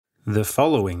The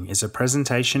following is a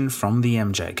presentation from the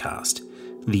MJ Cast,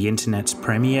 the internet's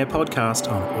premier podcast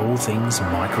on all things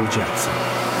Michael Jackson.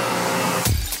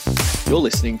 You're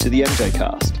listening to the MJ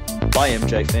Cast by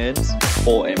MJ fans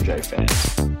for MJ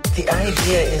fans. The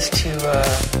idea is to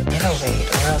innovate,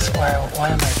 or else why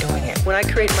am I doing it? When I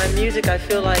create my music, I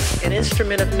feel like an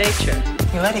instrument of nature.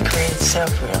 You let it create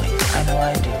itself, really. I know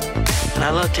I do. And I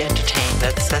love to entertain.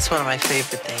 That's one of my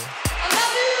favorite things.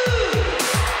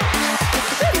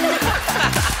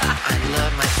 I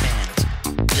love my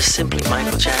fans. Just simply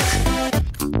Michael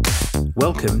Jackson.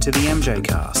 Welcome to the MJ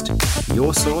Cast,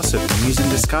 your source of news and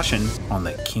discussion on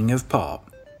the King of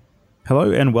Pop.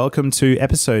 Hello and welcome to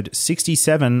episode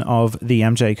 67 of the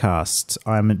MJ Cast.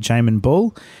 I'm Jamin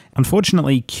Bull.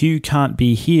 Unfortunately, Q can't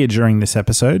be here during this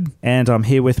episode, and I'm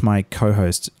here with my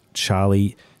co-host,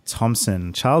 Charlie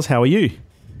Thompson. Charles, how are you?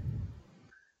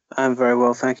 I'm very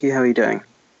well, thank you. How are you doing?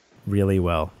 Really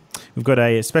well. We've got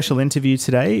a special interview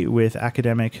today with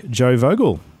academic Joe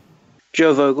Vogel.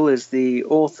 Joe Vogel is the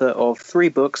author of 3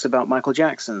 books about Michael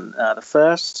Jackson. The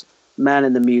first, Man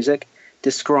in the Music,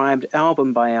 described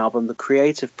album by album the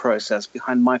creative process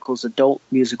behind Michael's adult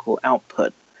musical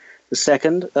output. The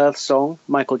second, Earth Song,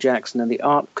 Michael Jackson and the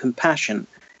Art of Compassion,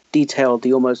 detailed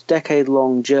the almost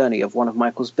decade-long journey of one of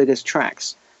Michael's biggest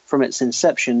tracks, from its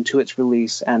inception to its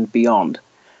release and beyond.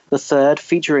 The third,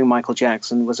 featuring Michael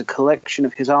Jackson, was a collection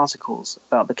of his articles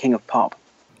about the King of Pop.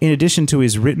 In addition to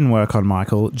his written work on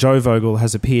Michael, Joe Vogel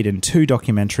has appeared in 2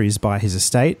 documentaries by his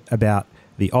estate about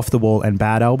the Off the Wall and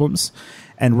Bad albums,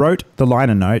 and wrote the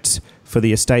liner notes for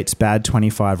the estate's Bad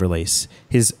 25 release.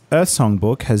 His Earth Song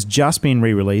book has just been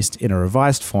re-released in a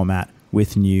revised format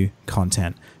with new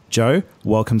content. Joe,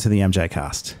 welcome to the MJ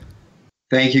Cast.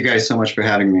 Thank you guys so much for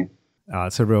having me.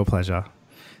 It's a real pleasure.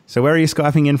 So where are you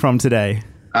Skyping in from today?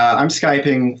 I'm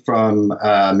Skyping from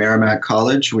Merrimack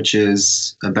College, which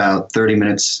is about 30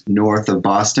 minutes north of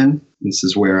Boston. This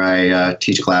is where I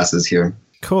teach classes here.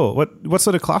 Cool. What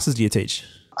sort of classes do you teach?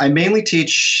 I mainly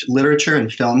teach literature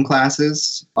and film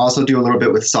classes. Also do a little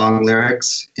bit with song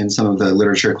lyrics in some of the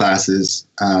literature classes,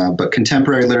 but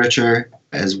contemporary literature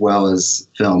as well as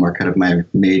film are kind of my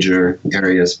major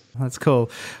areas. That's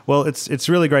cool. Well, it's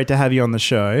really great to have you on the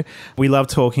show. We love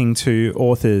talking to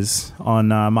authors on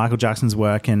Michael Jackson's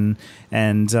work, and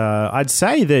I'd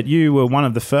say that you were one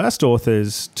of the first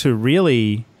authors to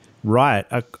really write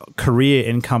a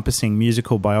career-encompassing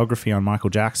musical biography on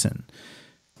Michael Jackson,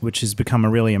 which has become a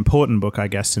really important book, I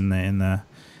guess, in the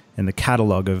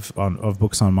catalog of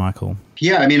books on Michael.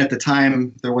 Yeah, I mean, at the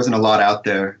time there wasn't a lot out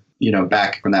there. You know,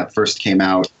 back when that first came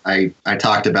out, I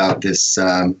talked about this,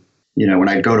 when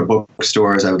I'd go to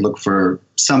bookstores, I would look for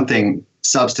something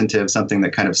substantive, something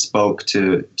that kind of spoke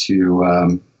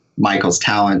to Michael's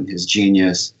talent, his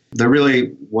genius. There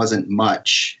really wasn't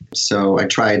much. So I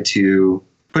tried to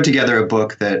put together a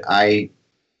book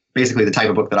basically the type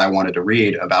of book that I wanted to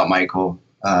read about Michael,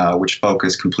 which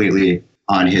focused completely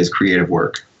on his creative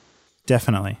work.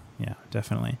 Definitely. Yeah,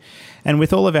 definitely. And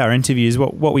with all of our interviews,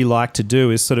 what we like to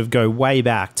do is sort of go way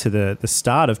back to the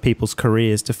start of people's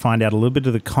careers to find out a little bit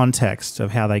of the context of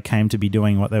how they came to be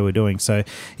doing what they were doing. So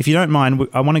if you don't mind,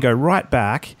 I want to go right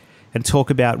back and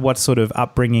talk about what sort of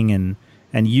upbringing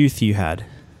and youth you had.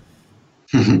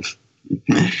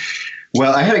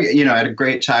 Well, I had a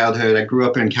great childhood. I grew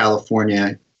up in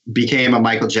California, became a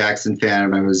Michael Jackson fan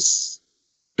when I was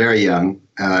very young.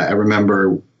 I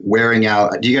remember wearing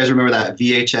out. Do you guys remember that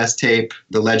VHS tape,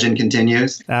 The Legend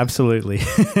Continues? Absolutely.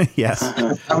 Yes.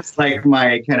 That was like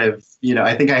my kind of,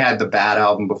 I think I had the Bad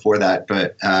album before that,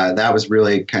 but that was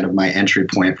really kind of my entry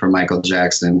point for Michael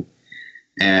Jackson.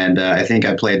 And I think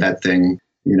I played that thing,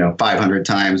 500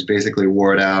 times, basically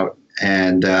wore it out.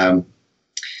 And, I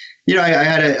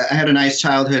had a nice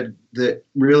childhood that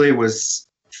really was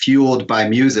fueled by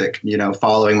music,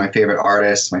 following my favorite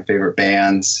artists, my favorite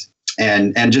bands,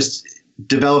 and just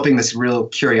developing this real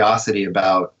curiosity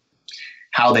about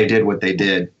how they did what they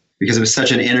did, because it was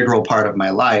such an integral part of my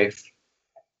life.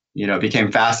 It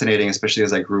became fascinating, especially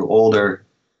as I grew older,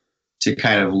 to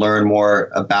kind of learn more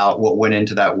about what went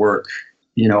into that work.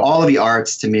 All of the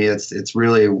arts, to me, it's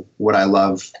really what I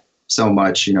love so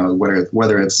much,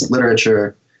 whether it's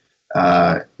literature,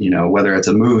 whether it's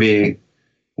a movie,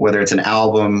 whether it's an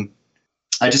album.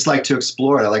 I just like to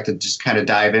explore it. I like to just kind of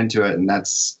dive into it. And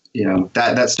that's,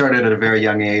 that started at a very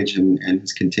young age and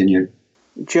has continued.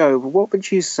 Joe, what would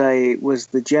you say was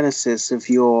the genesis of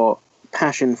your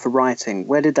passion for writing?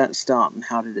 Where did that start and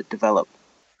how did it develop?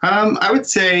 I would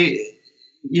say,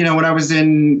 when I was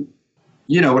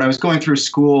going through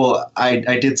school,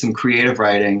 I did some creative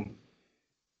writing,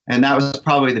 and that was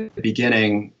probably the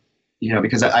beginning,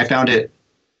 because I found it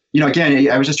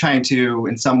again, I was just trying to,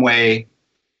 in some way,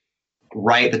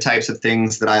 write the types of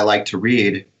things that I like to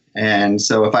read. And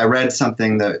so if I read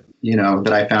something that,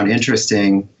 that I found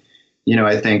interesting,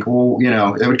 I think, well,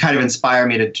 it would kind of inspire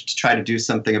me to try to do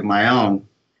something of my own.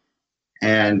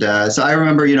 And so I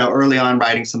remember, early on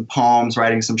writing some poems,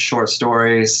 writing some short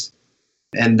stories.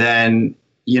 And then,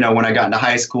 when I got into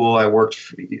high school, I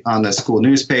worked on the school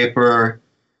newspaper.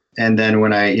 And then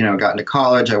when I, got into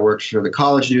college, I worked for the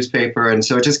college newspaper. And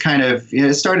so it just kind of,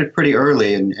 it started pretty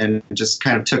early and just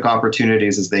kind of took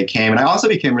opportunities as they came. And I also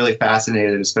became really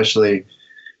fascinated, especially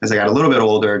as I got a little bit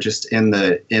older, just in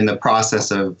the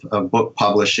process of book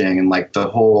publishing and like the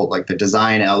whole, like the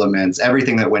design elements,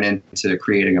 everything that went into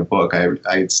creating a book.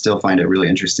 I still find it really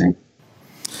interesting.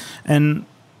 And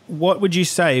what would you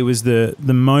say was the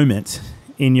moment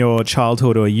in your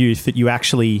childhood or youth that you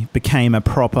actually became a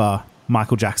proper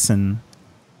Michael Jackson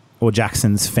or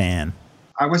Jackson's fan?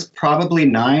 I was probably 8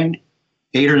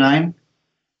 or 9.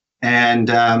 And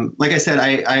like I said,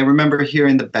 I remember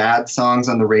hearing the Bad songs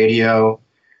on the radio.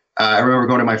 I remember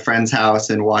going to my friend's house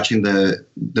and watching the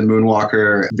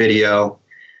Moonwalker video.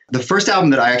 The first album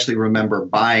that I actually remember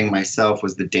buying myself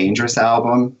was the Dangerous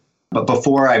album. But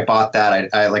before I bought that,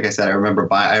 I like I said, I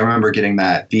remember getting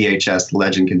that VHS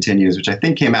Legend Continues, which I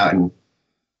think came out in,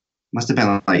 must have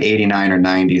been like 89 or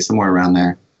 90, somewhere around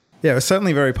there. Yeah, it was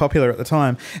certainly very popular at the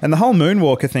time. And the whole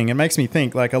Moonwalker thing, it makes me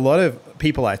think, like a lot of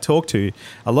people I talk to,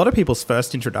 a lot of people's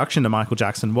first introduction to Michael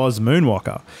Jackson was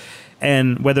Moonwalker.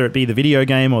 And whether it be the video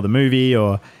game or the movie,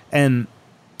 and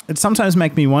it sometimes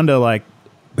make me wonder, like,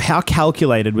 how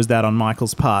calculated was that on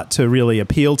Michael's part to really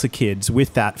appeal to kids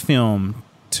with that film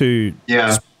to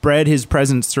spread his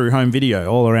presence through home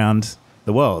video all around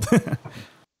the world?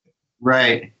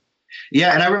 Right.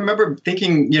 Yeah, and I remember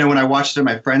thinking, when I watched it at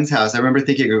my friend's house, I remember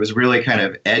thinking it was really kind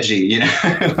of edgy,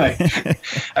 like,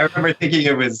 I remember thinking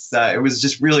it was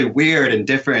just really weird and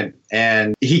different.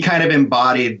 And he kind of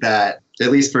embodied that,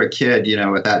 at least for a kid,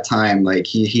 at that time, like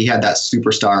he had that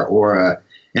superstar aura.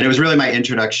 And it was really my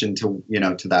introduction to,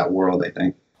 to that world, I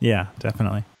think. Yeah,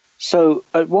 definitely. So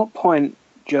at what point,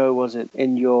 Joe, was it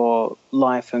in your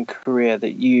life and career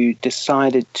that you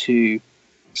decided to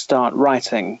start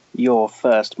writing your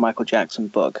first Michael Jackson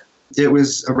book? It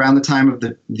was around the time of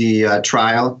the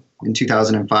trial in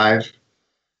 2005.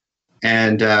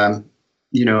 And,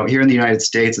 here in the United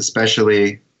States,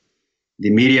 especially, the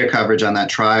media coverage on that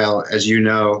trial, as you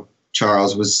know,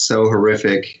 Charles, was so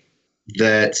horrific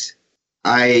that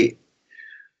I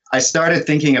started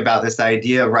thinking about this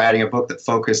idea of writing a book that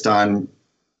focused on,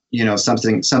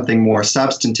 something more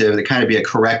substantive, that kind of be a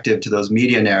corrective to those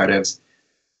media narratives.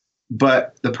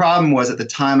 But the problem was, at the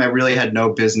time, I really had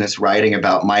no business writing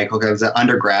about Michael, because I was an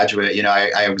undergraduate.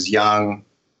 I was young.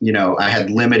 I had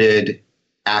limited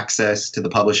access to the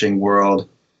publishing world.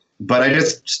 But I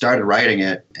just started writing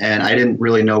it, and I didn't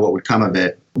really know what would come of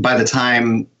it. By the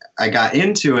time I got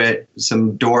into it,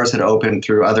 some doors had opened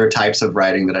through other types of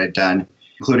writing that I'd done,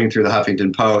 including through the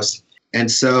Huffington Post.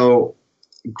 And so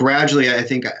gradually, I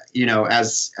think,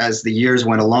 as the years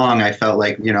went along, I felt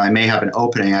like, I may have an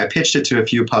opening. I pitched it to a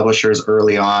few publishers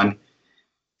early on,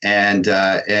 and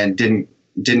didn't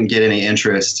get any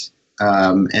interest.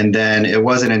 And then it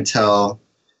wasn't until,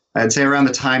 I'd say, around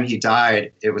the time he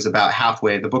died, it was about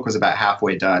halfway. The book was about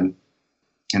halfway done.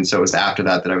 And so it was after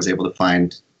that I was able to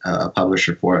find a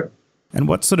publisher for it. And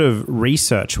what sort of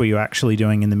research were you actually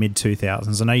doing in the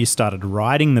mid-2000s? I know you started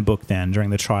writing the book then during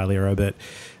the trial era, but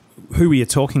who were you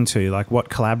talking to? Like, what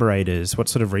collaborators? What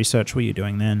sort of research were you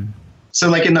doing then? So,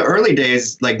 like, in the early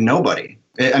days, like, nobody.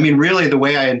 I mean, really, the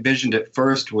way I envisioned it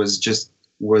first was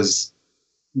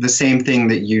the same thing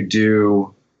that you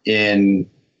do in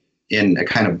a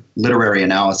kind of literary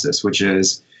analysis, which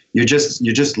is you're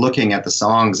just looking at the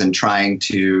songs and trying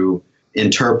to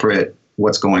interpret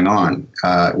what's going on,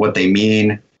 what they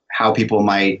mean, how people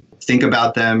might think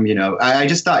about them. I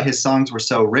just thought his songs were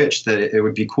so rich that it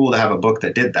would be cool to have a book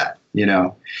that did that,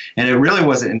 and it really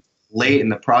wasn't late in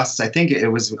the process. I think it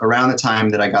was around the time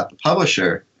that I got the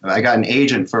publisher. I got an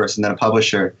agent first and then a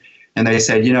publisher, and they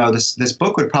said, this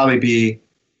book would probably be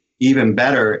even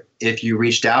better if you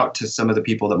reached out to some of the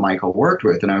people that Michael worked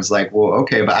with. And I was like, well,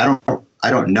 okay, but I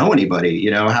don't know anybody,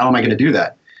 how am I going to do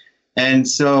that? And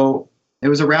so it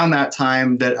was around that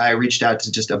time that I reached out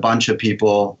to just a bunch of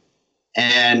people.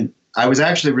 And I was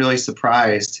actually really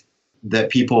surprised that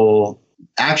people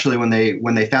actually, when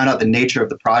they found out the nature of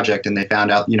the project, and they found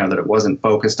out, that it wasn't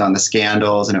focused on the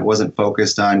scandals and it wasn't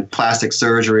focused on plastic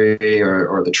surgery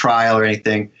or the trial or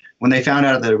anything, when they found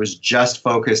out that it was just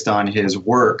focused on his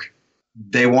work,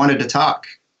 they wanted to talk.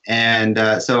 And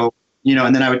so,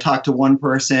 and then I would talk to one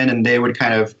person, and they would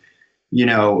kind of,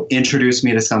 introduced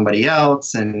me to somebody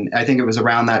else. And I think it was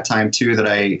around that time too that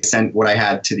I sent what I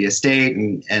had to the estate,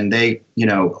 and they,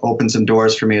 opened some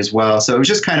doors for me as well. So it was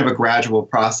just kind of a gradual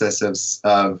process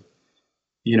of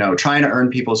trying to earn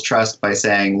people's trust by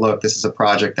saying, look, this is a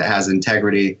project that has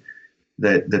integrity,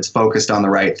 that's focused on the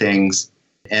right things.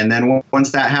 And then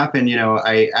once that happened,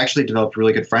 I actually developed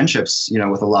really good friendships,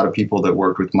 with a lot of people that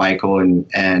worked with Michael,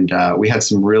 and we had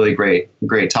some really great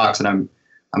talks. And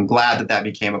I'm glad that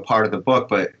became a part of the book.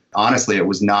 But honestly, it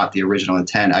was not the original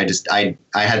intent. I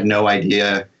had no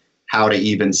idea how to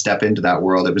even step into that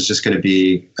world. It was just going to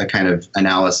be a kind of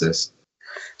analysis.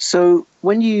 So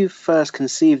when you first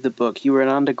conceived the book, you were an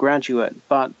undergraduate,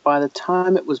 but by the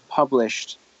time it was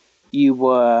published, you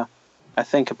were, I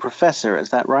think, a professor.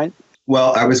 Is that right?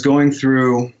 Well, I was going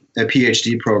through a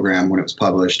PhD program when it was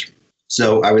published.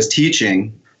 So I was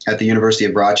teaching at the University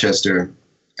of Rochester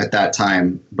at that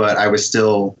time, but I was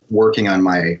still working on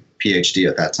my PhD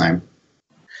at that time.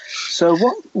 So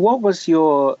what was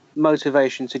your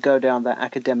motivation to go down that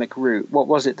academic route? What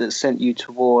was it that sent you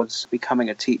towards becoming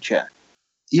a teacher?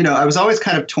 I was always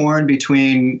kind of torn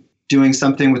between doing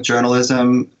something with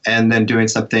journalism and then doing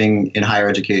something in higher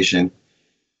education.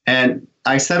 And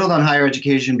I settled on higher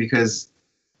education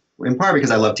in part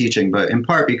because I love teaching, but in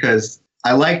part because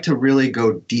I like to really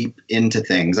go deep into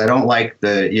things. I don't like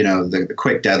the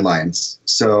quick deadlines.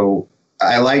 So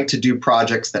I like to do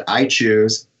projects that I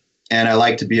choose, and I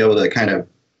like to be able to kind of,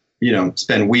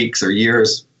 spend weeks or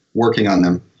years working on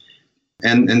them.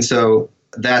 And so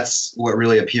that's what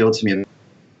really appealed to me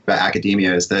about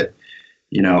academia, is that,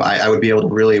 I would be able to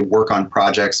really work on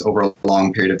projects over a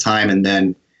long period of time. And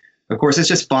then, of course, it's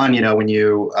just fun, when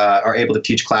you are able to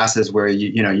teach classes where,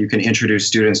 you can introduce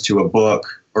students to a book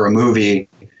or a movie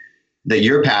that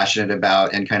you're passionate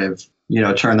about and kind of,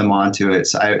 turn them on to it.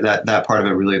 So that part of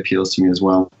it really appeals to me as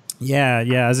well. Yeah.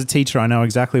 As a teacher, I know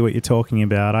exactly what you're talking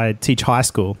about. I teach high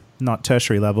school, not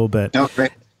tertiary level, but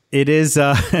great. It is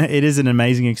an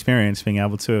amazing experience being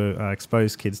able to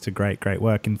expose kids to great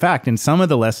work. In fact, in some of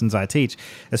the lessons I teach,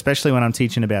 especially when I'm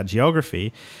teaching about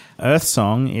geography, Earth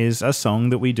Song is a song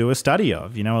that we do a study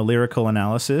of, a lyrical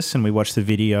analysis, and we watch the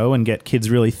video and get kids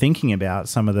really thinking about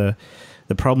some of the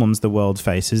problems the world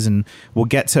faces. And we'll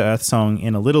get to Earth Song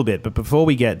in a little bit, but before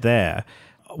we get there,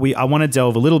 I want to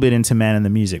delve a little bit into Man and the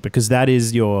Music, because that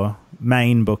is your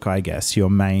main book, I guess, your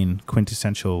main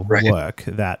quintessential work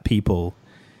that people,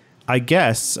 I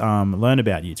guess, learn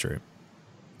about you through,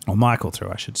 or Michael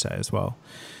through, I should say, as well.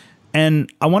 And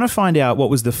I want to find out what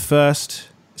was the first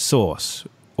source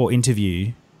or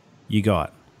interview you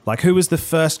got. Like, who was the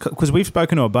first, because we've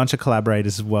spoken to a bunch of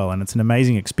collaborators as well, and it's an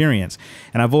amazing experience.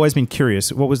 And I've always been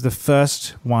curious, what was the first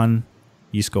one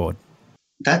you scored?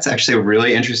 That's actually a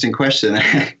really interesting question.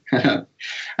 I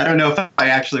don't know if I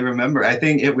actually remember. I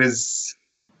think it was...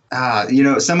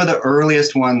 some of the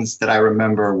earliest ones that I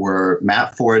remember were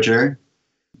Matt Forger,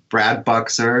 Brad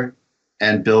Buxer,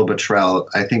 and Bill Bottrell.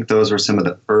 I think those were some of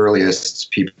the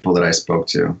earliest people that I spoke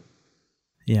to.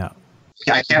 Yeah.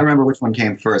 I can't remember which one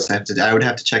came first. I would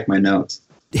have to check my notes.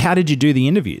 How did you do the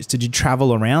interviews? Did you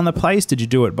travel around the place? Did you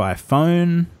do it by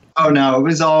phone? Oh, no, it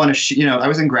was all I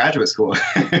was in graduate school.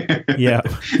 Yeah.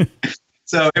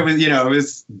 So it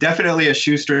was definitely a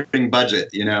shoestring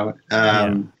budget,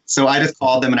 So I just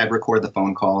called them and I'd record the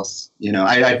phone calls.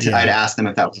 I'd ask them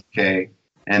if that was okay.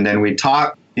 And then we'd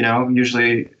talk,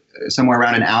 usually somewhere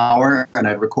around an hour, and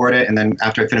I'd record it. And then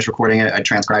after I finished recording it, I'd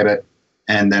transcribe it.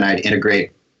 And then I'd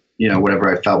integrate,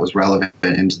 whatever I felt was relevant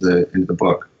into the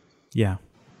book. Yeah.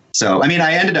 So,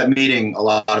 I ended up meeting a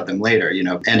lot of them later,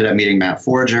 ended up meeting Matt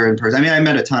Forger in person. I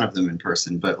met a ton of them in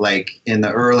person, but in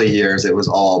the early years, it was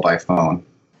all by phone.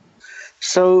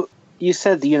 So you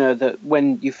said, that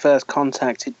when you first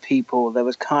contacted people, there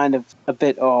was kind of a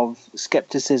bit of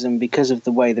skepticism because of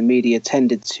the way the media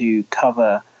tended to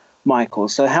cover Michael.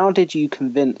 So how did you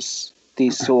convince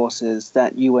these sources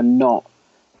that you were not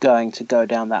going to go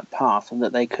down that path and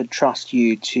that they could trust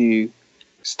you to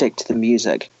stick to the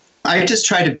music? I just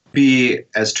try to be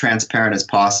as transparent as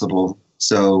possible.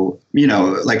 So,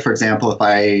 for example,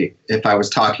 if I was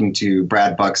talking to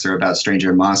Brad Buxer about Stranger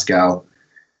in Moscow,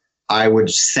 I would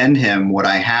send him what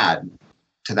I had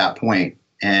to that point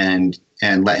and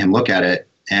let him look at it.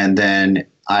 And then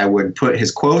I would put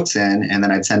his quotes in, and then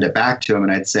I'd send it back to him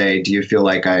and I'd say, do you feel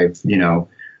like I've,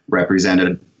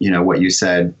 represented, what you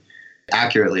said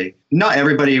accurately? Not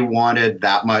everybody wanted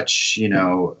that much,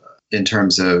 in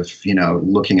terms of,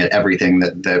 looking at everything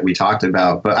that we talked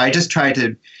about. But I just tried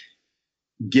to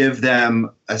give them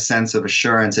a sense of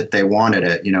assurance if they wanted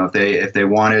it. If they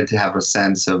wanted to have a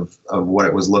sense of what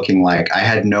it was looking like, I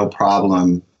had no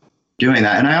problem doing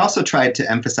that. And I also tried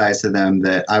to emphasize to them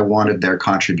that I wanted their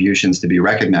contributions to be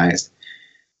recognized.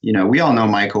 You know, we all know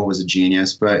Michael was a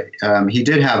genius, but he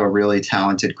did have a really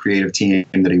talented creative team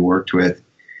that he worked with.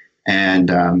 And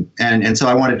so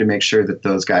I wanted to make sure that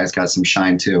those guys got some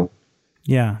shine too.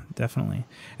 Yeah, definitely.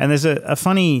 And there's a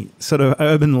funny sort of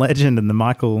urban legend in the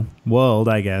Michael world,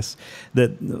 I guess,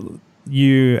 that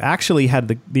you actually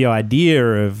had the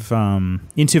idea of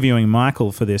interviewing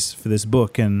Michael for this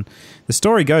book. And the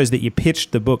story goes that you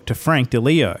pitched the book to Frank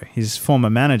DeLeo, his former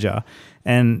manager,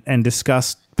 and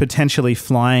discussed potentially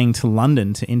flying to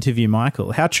London to interview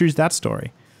Michael. How true is that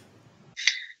story?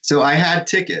 So I had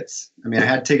tickets. I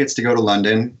had tickets to go to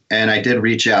London, and I did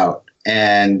reach out.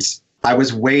 And I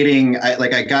was waiting.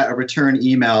 I got a return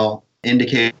email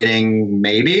indicating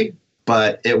maybe,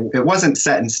 but it wasn't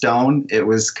set in stone. It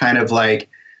was kind of like,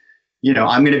 you know,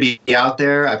 I'm going to be out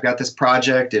there. I've got this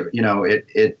project.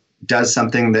 It does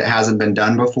something that hasn't been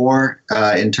done before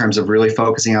in terms of really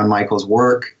focusing on Michael's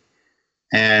work.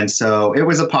 And so it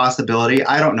was a possibility.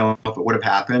 I don't know if it would have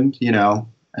happened, you know.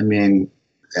 I mean,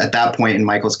 at that point in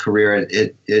Michael's career,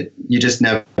 you just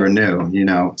never knew, you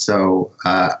know. So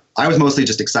I was mostly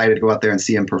just excited to go out there and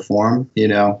see him perform, you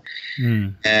know,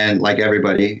 and like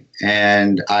everybody.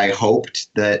 And I hoped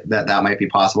that might be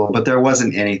possible, but there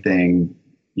wasn't anything,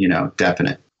 you know,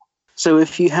 definite. So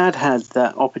if you had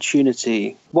that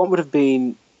opportunity, what would have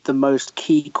been the most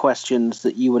key questions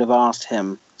that you would have asked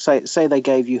him? Say they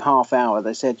gave you half hour.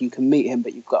 They said you can meet him,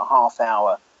 but you've got half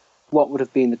hour. What would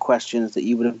have been the questions that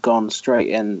you would have gone straight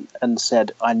in and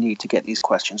said, I need to get these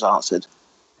questions answered?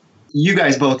 You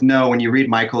guys both know when you read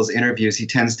Michael's interviews, he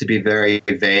tends to be very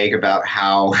vague about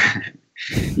how,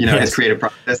 you know, his creative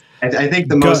process. I think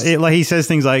the most... like he says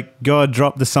things like, God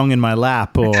dropped the song in my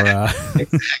lap, or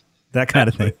that kind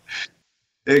of thing.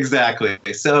 Exactly.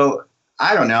 So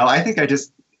I don't know. I think I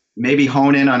just maybe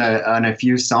hone in on a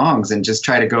few songs and just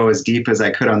try to go as deep as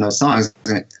I could on those songs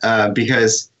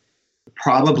because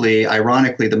probably,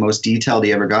 ironically, the most detailed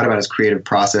he ever got about his creative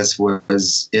process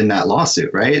was in that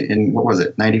lawsuit, right? In, what was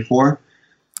it, 94?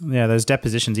 Yeah, those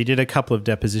depositions. He did a couple of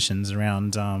depositions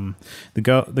around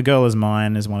The Girl Is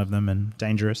Mine is one of them, and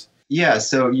Dangerous. Yeah,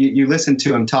 so you listen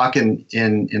to him talking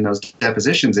in those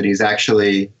depositions, and he's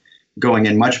actually going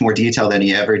in much more detail than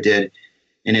he ever did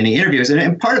in any interviews.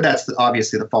 And part of that's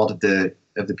obviously the fault of the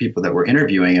people that were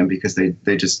interviewing him because they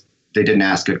didn't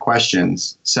ask good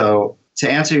questions. So to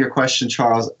answer your question,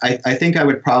 Charles, I think I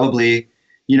would probably,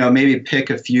 you know, maybe pick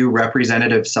a few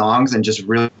representative songs and just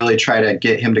really try to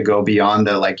get him to go beyond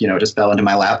the, like, you know, just fell into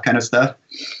my lap kind of stuff.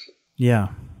 Yeah.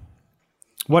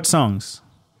 What songs?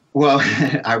 Well,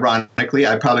 ironically,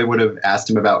 I probably would have asked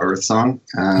him about Earth Song.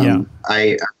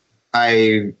 I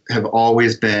have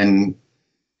always been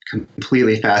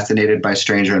completely fascinated by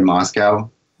Stranger in Moscow.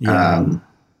 Yeah.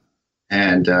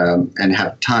 And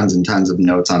have tons and tons of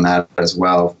notes on that as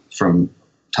well from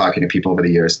talking to people over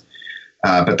the years.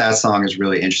 But that song is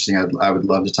really interesting. I would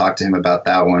love to talk to him about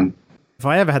that one. If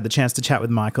I ever had the chance to chat with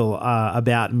Michael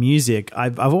about music,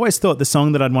 I've always thought the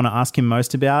song that I'd want to ask him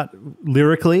most about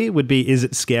lyrically would be Is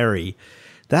It Scary?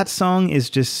 That song is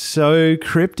just so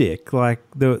cryptic, like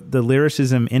the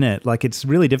lyricism in it. Like, it's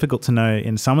really difficult to know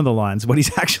in some of the lines what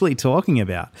he's actually talking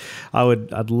about.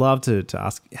 I'd love to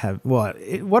ask.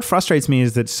 What frustrates me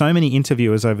is that so many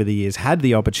interviewers over the years had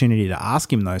the opportunity to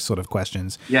ask him those sort of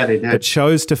questions. Yeah, they did. But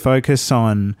chose to focus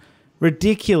on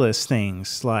ridiculous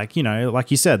things like, you know,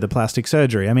 like you said, the plastic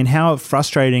surgery. I mean, how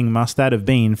frustrating must that have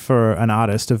been for an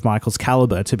artist of Michael's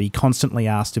caliber to be constantly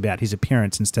asked about his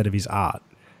appearance instead of his art?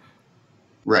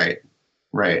 Right.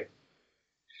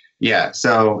 Yeah.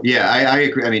 So yeah, I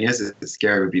agree. I mean, Is It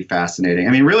Scary would be fascinating.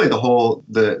 I mean, really the whole,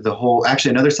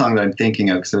 actually another song that I'm thinking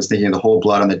of, because I was thinking of the whole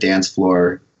Blood on the Dance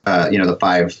Floor, you know, the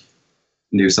 5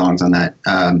 new songs on that.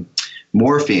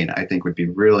 Morphine, I think would be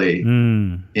really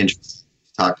interesting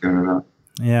to talk to him about.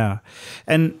 Yeah.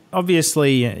 And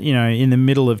obviously, you know, in the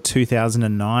middle of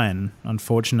 2009,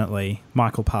 unfortunately,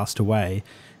 Michael passed away,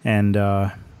 and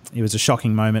it was a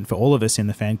shocking moment for all of us in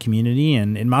the fan community,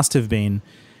 and it must have been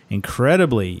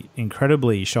incredibly,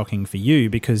 incredibly shocking for you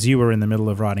because you were in the middle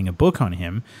of writing a book on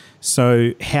him.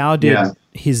 So how did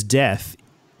his death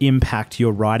impact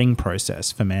your writing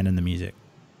process for Man in the Music?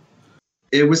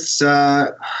 It was,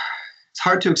 it's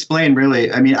hard to explain, really.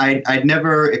 I mean, I'd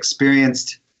never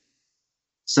experienced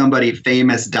somebody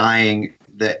famous dying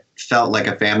that felt like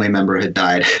a family member had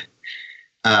died.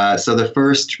 So the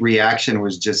first reaction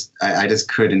was just, I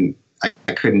couldn't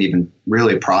even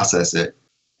really process it.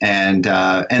 And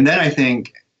then I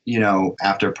think, you know,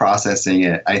 after processing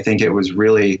it, I think it was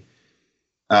really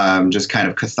just kind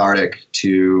of cathartic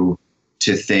to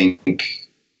think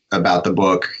about the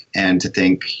book and to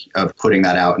think of putting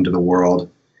that out into the world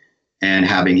and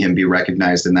having him be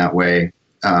recognized in that way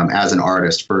as an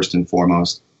artist first and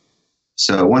foremost.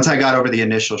 So once I got over the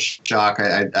initial shock,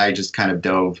 I just kind of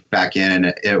dove back in,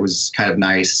 and it was kind of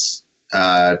nice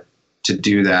to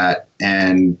do that.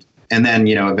 And then,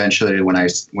 you know, eventually when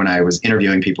I was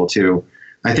interviewing people too,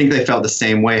 I think they felt the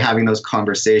same way. Having those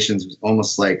conversations was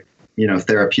almost like, you know,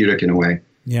 therapeutic in a way.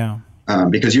 Yeah.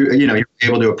 Because you're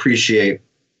able to appreciate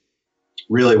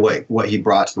really what he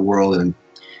brought to the world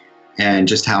and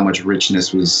just how much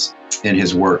richness was in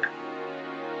his work.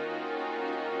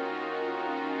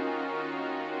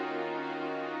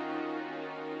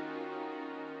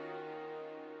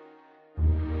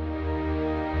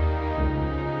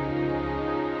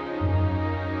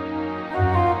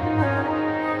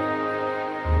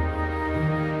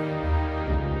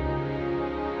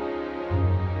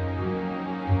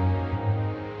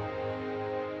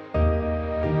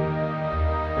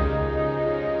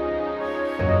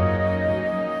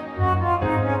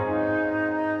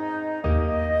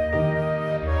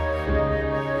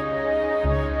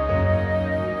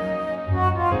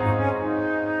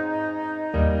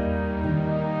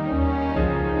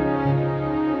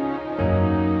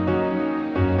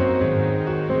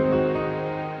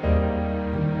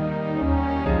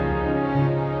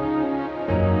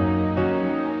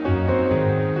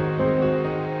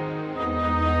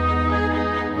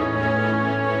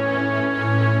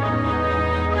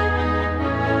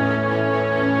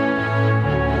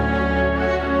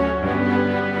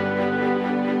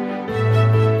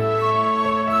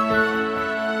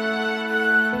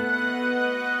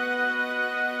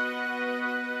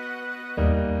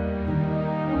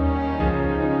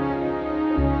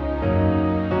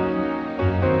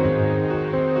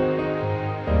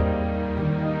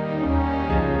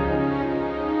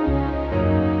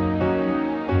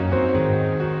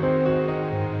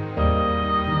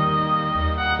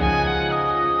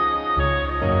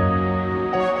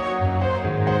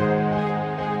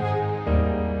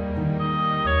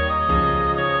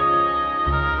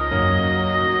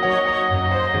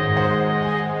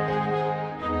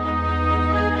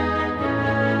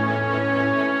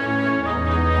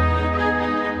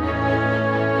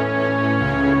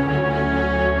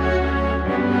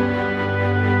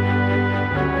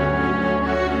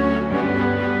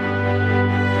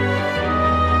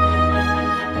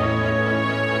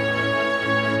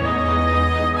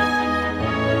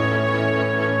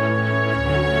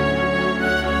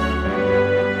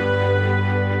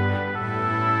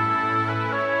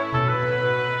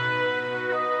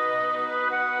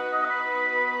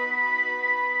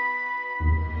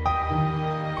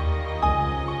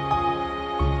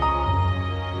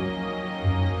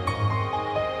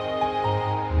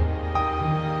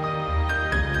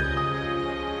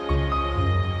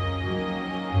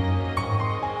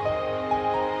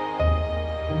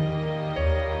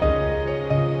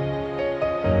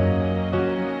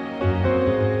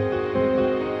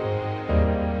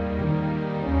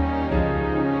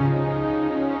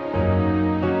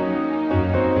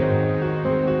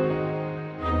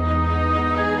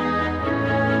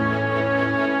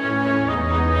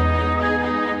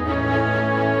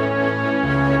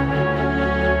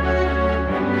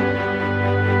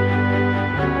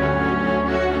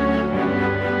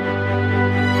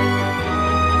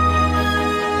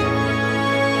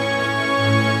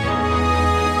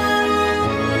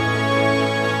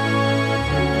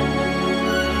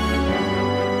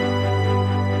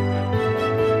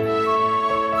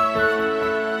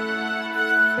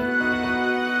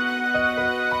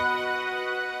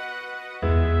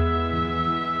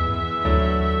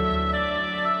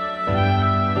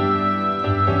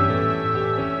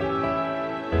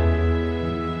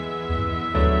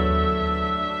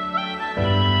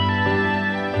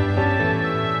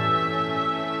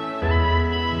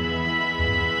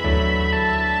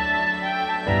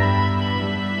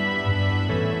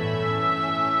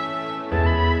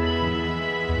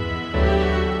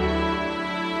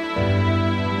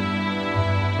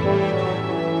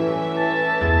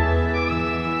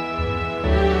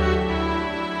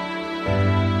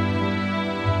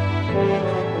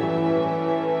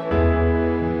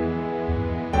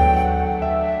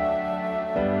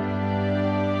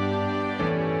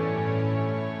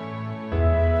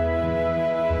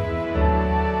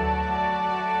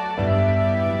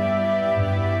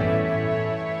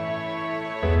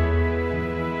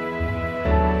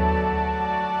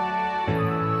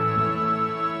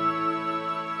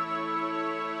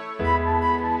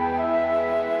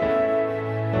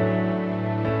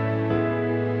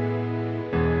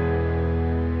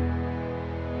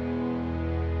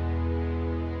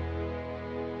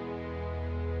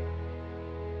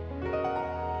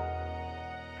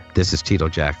 This is Tito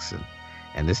Jackson,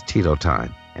 and it's Tito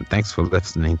time. And thanks for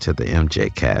listening to the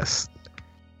MJ Cast.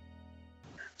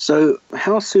 So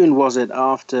how soon was it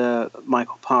after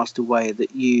Michael passed away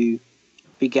that you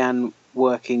began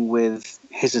working with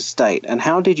his estate? And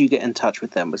how did you get in touch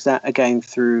with them? Was that again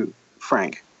through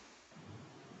Frank?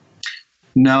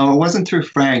 No, it wasn't through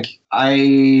Frank.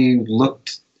 I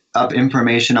looked up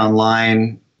information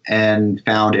online and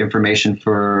found information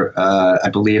for, I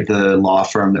believe, the law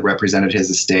firm that represented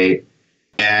his estate.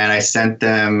 And I sent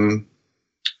them,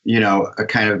 a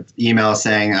kind of email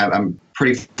saying, I'm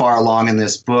pretty far along in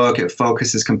this book. It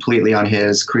focuses completely on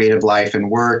his creative life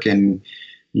and work. And,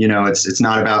 it's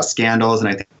not about scandals. And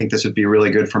I think this would be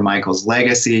really good for Michael's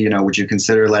legacy. Would you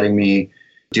consider letting me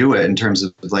do it in terms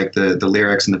of like the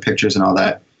lyrics and the pictures and all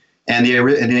that? And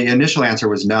the initial answer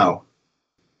was no.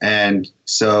 And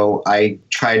so I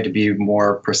tried to be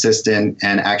more persistent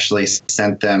and actually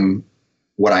sent them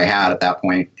what I had at that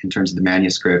point in terms of the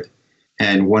manuscript.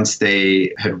 And once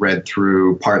they had read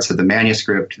through parts of the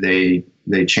manuscript, they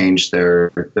changed their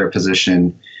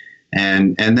position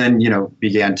and then,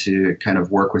 began to kind of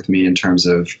work with me in terms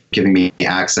of giving me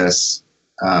access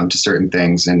to certain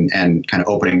things and kind of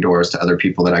opening doors to other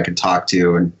people that I could talk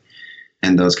to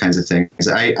and those kinds of things.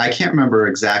 I can't remember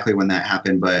exactly when that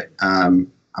happened, but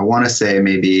I want to say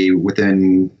maybe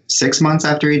within 6 months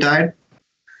after he died.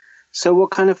 So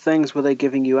what kind of things were they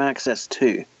giving you access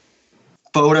to?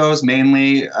 Photos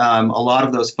mainly. A lot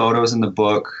of those photos in the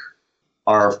book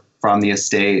are from the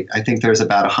estate. I think there's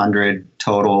about 100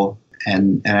 total,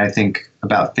 and I think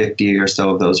about 50 or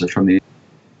so of those are from the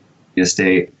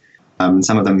estate.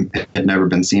 Some of them had never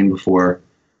been seen before.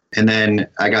 And then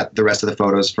I got the rest of the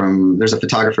photos from, there's a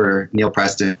photographer, Neil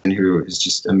Preston, who is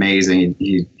just amazing.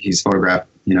 He's photographed,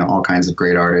 all kinds of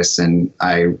great artists, and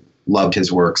I loved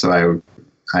his work. So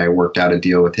I worked out a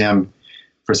deal with him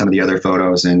for some of the other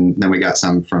photos. And then we got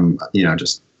some from,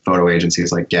 just photo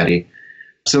agencies like Getty.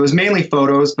 So it was mainly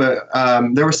photos, but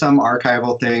there were some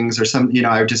archival things or some,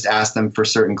 I just asked them for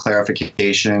certain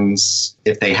clarifications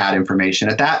if they had information.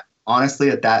 Honestly,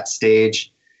 at that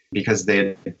stage, because they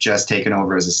had just taken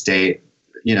over as a state,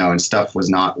 and stuff was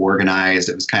not organized.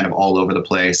 It was kind of all over the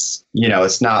place.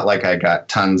 It's not like I got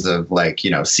tons of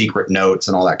secret notes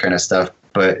and all that kind of stuff.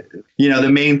 But, the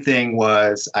main thing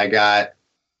was I got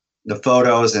the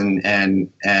photos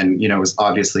and was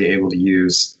obviously able to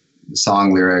use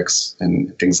song lyrics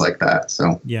and things like that.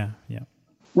 So yeah.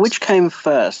 Which came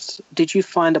first? Did you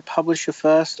find a publisher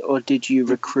first, or did you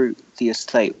recruit the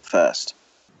estate first?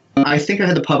 I think I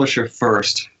had the publisher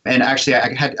first, and actually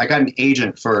I got an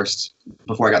agent first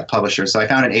before I got the publisher. So I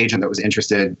found an agent that was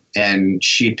interested, and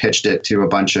she pitched it to a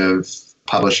bunch of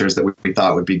publishers that we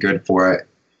thought would be good for it.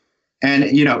 And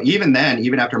even then,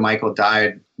 even after Michael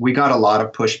died, we got a lot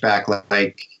of pushback.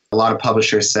 Like a lot of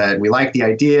publishers said, we like the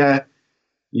idea.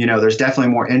 There's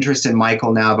definitely more interest in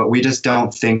Michael now, but we just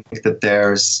don't think that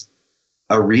there's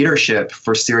a readership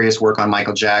for serious work on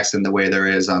Michael Jackson the way there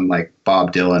is on like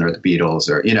Bob Dylan or the Beatles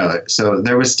or, so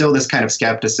there was still this kind of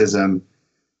skepticism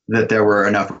that there were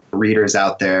enough readers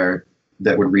out there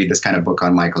that would read this kind of book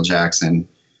on Michael Jackson.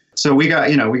 So we got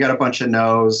a bunch of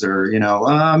no's or,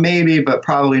 maybe, but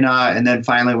probably not. And then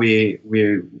finally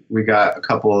we got a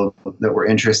couple that were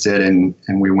interested and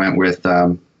we went with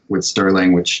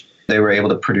Sterling, which they were able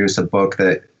to produce a book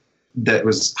that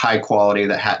was high quality,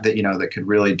 that could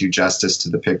really do justice to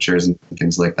the pictures and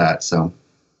things like that. So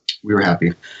we were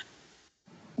happy.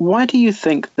 Why do you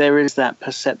think there is that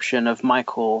perception of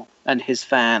Michael and his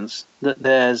fans that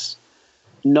there's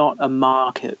not a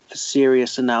market for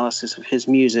serious analysis of his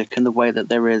music in the way that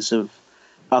there is of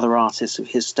other artists of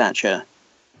his stature?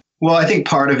 Well, I think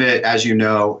part of it, as you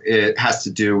know, it has to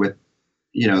do with,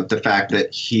 the fact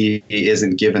that he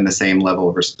isn't given the same level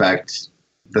of respect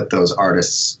that those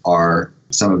artists are.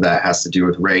 Some of that has to do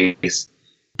with race,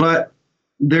 but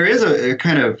there is a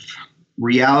kind of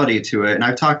reality to it. And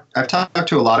I've talked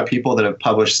to a lot of people that have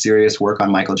published serious work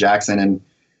on Michael Jackson, and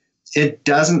it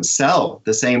doesn't sell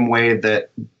the same way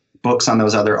that books on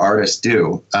those other artists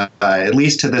do, at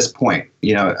least to this point.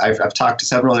 I've talked to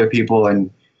several other people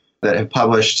that have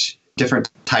published different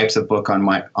types of book on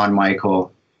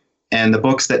Michael, and the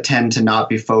books that tend to not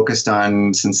be focused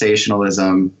on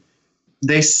sensationalism,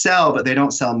 they sell, but they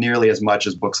don't sell nearly as much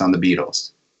as books on the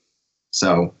Beatles.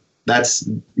 So that's,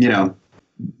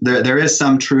 there is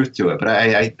some truth to it, but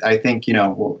I think,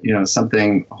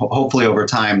 something hopefully over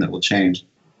time that will change.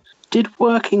 Did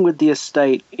working with the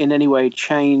estate in any way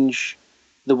change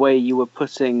the way you were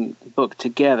putting the book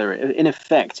together? In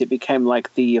effect, it became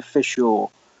like the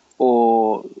official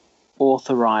or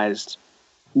authorized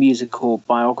musical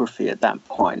biography at that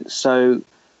point. So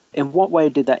In what way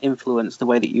did that influence the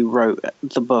way that you wrote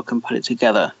the book and put it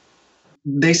together?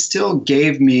 They still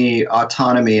gave me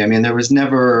autonomy. I mean, there was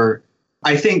never,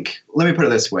 I think, let me put it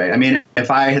this way. I mean, if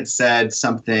I had said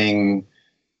something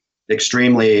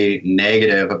extremely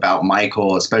negative about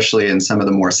Michael, especially in some of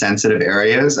the more sensitive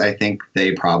areas, I think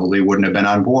they probably wouldn't have been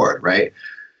on board, right?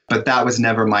 But that was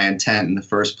never my intent in the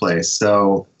first place.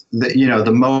 So,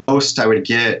 the most I would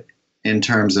get in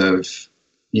terms of,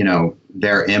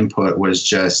 their input was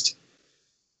just,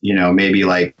 maybe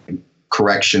like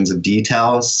corrections of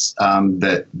details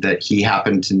that he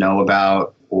happened to know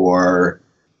about, or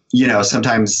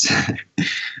sometimes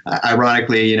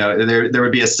ironically, there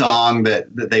would be a song that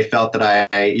they felt that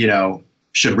I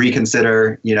should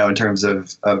reconsider, in terms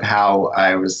of how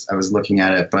I was looking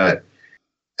at it. But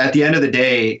at the end of the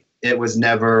day, it was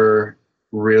never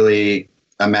really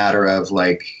a matter of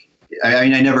like, I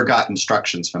never got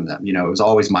instructions from them. It was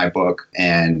always my book.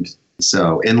 And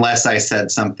so unless I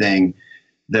said something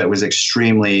that was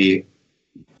extremely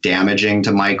damaging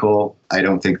to Michael, I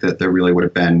don't think that there really would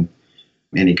have been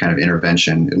any kind of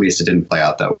intervention. At least it didn't play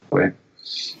out that way.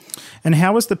 And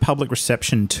how was the public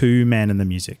reception to Man in the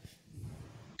Music?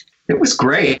 It was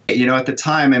great. At the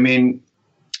time, I mean,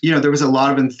 there was a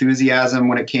lot of enthusiasm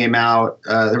when it came out.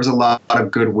 There was a lot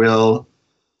of goodwill.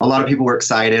 A lot of people were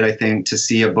excited, I think, to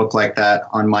see a book like that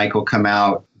on Michael come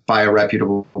out by a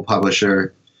reputable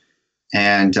publisher.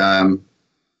 And,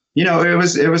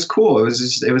 it was cool. It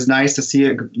was nice to see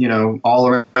it, all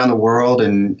around the world.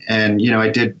 And I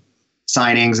did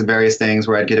signings and various things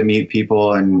where I'd get to meet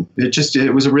people, and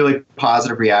it was a really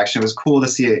positive reaction. It was cool to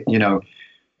see it,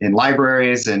 in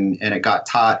libraries, and it got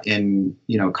taught in,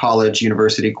 college,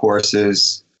 university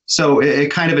courses. So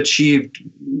it kind of achieved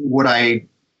what I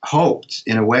hoped,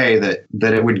 in a way, that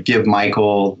it would give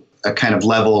Michael a kind of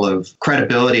level of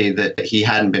credibility that he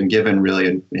hadn't been given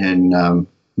really in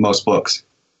most books.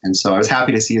 And so I was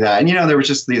happy to see that. And, there were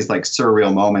just these like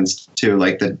surreal moments too,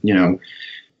 like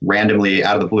randomly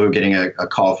out of the blue getting a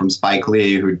call from Spike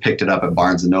Lee, who'd picked it up at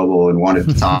Barnes & Noble and wanted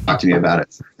to talk to me about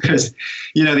it. Because,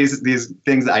 these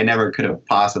things I never could have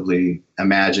possibly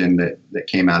imagined that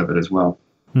came out of it as well.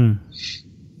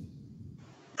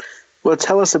 Well,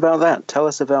 tell us about that. Tell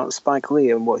us about Spike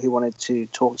Lee and what he wanted to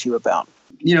talk to you about.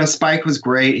 Spike was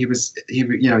great. He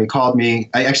called me.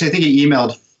 I think he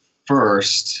emailed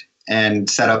first and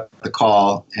set up the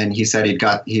call, and he said he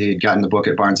had gotten the book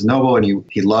at Barnes & Noble, and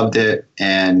he loved it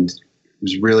and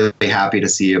was really happy to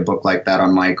see a book like that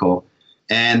on Michael.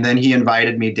 And then he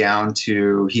invited me down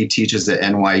he teaches at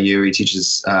NYU. He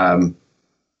teaches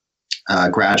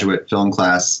graduate film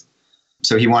class.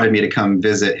 So he wanted me to come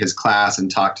visit his class and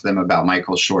talk to them about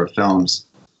Michael's short films.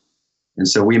 And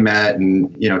so we met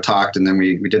and, talked, and then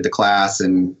we did the class.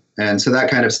 And so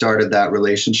that kind of started that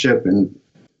relationship, and,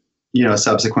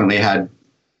 subsequently had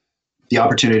the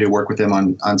opportunity to work with him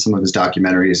on some of his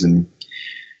documentaries. And,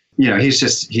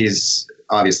 he's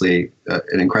obviously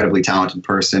an incredibly talented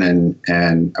person,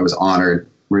 and I was honored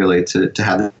really to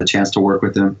have the chance to work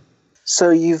with him. So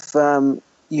you've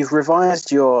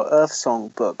revised your Earth Song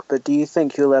book, but do you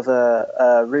think you'll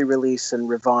ever re-release and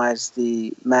revise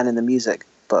the Man in the Music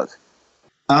book?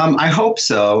 I hope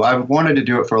so. I've wanted to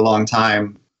do it for a long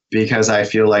time, because I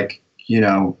feel like,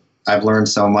 I've learned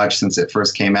so much since it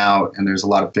first came out, and there's a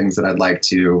lot of things that I'd like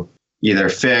to either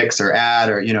fix or add,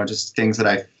 or, just things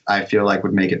that I feel like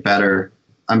would make it better.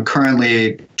 I'm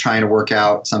currently trying to work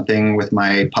out something with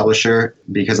my publisher,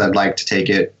 because I'd like to take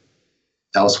it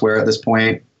elsewhere at this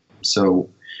point. So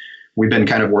we've been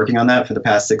kind of working on that for the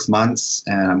past 6 months,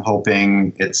 and I'm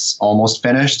hoping it's almost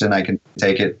finished and I can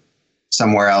take it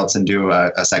somewhere else and do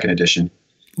a second edition.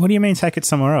 What do you mean take it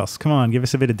somewhere else? Come on, give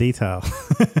us a bit of detail.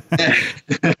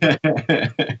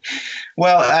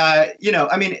 Well,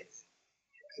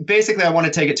 basically I want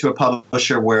to take it to a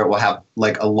publisher where it will have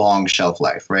like a long shelf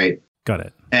life, right? Got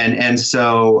it. And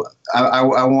so I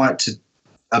want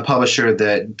a publisher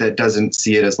that doesn't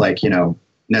see it as like,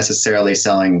 necessarily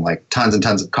selling like tons and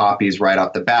tons of copies right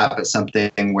off the bat, but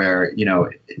something where,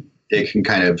 it can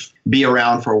kind of be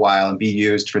around for a while and be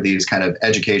used for these kind of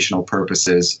educational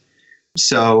purposes.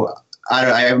 So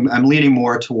I'm leaning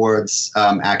more towards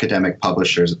academic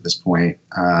publishers at this point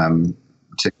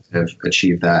to kind of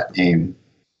achieve that aim.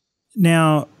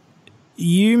 Now,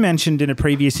 you mentioned in a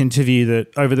previous interview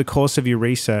that over the course of your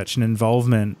research and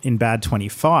involvement in Bad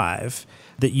 25,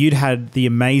 that you'd had the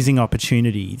amazing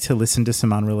opportunity to listen to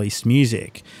some unreleased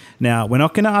music. Now, we're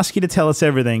not going to ask you to tell us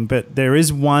everything, but there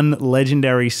is one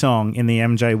legendary song in the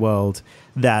MJ world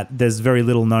that there's very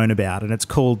little known about, and it's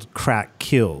called Crack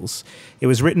Kills. It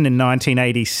was written in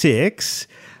 1986.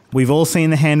 We've all seen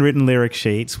the handwritten lyric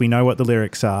sheets. We know what the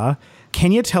lyrics are.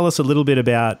 Can you tell us a little bit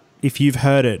about, if you've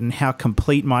heard it, and how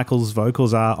complete Michael's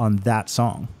vocals are on that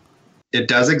song? It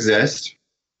does exist,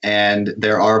 and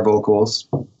there are vocals,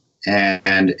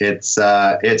 and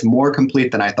it's more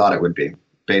complete than I thought it would be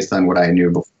based on what I knew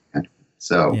before.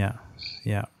 So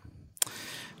yeah.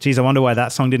 Geez, I wonder why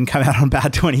that song didn't come out on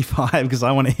Bad 25, because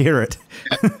I want to hear it.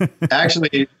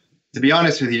 Actually, to be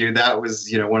honest with you, that was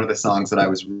one of the songs that I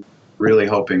was really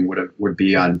hoping would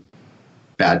be on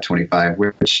Bad 25,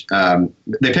 which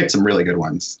they picked some really good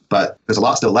ones, but there's a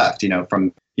lot still left.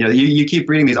 From you keep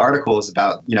reading these articles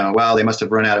about well, they must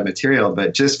have run out of material,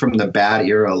 but just from the Bad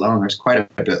era alone, there's quite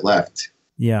a bit left.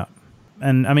 Yeah,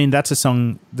 and I mean that's a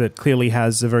song that clearly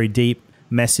has a very deep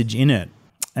message in it.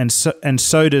 And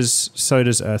so does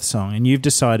Earth Song. And you've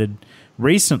decided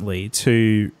recently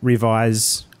to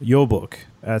revise your book,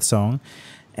 Earth Song,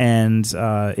 and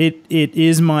it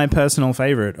is my personal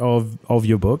favorite of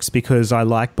your books, because I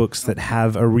like books that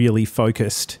have a really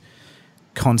focused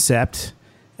concept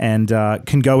and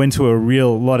can go into a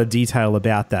real lot of detail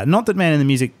about that. Not that Man in the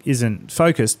Music isn't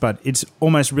focused, but it's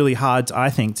almost really hard, I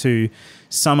think, to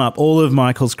sum up all of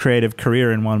Michael's creative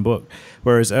career in one book.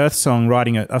 Whereas Earth Song,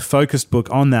 writing a focused book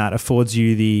on that, affords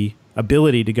you the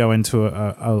ability to go into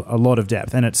a lot of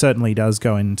depth, and it certainly does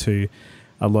go into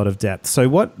a lot of depth. So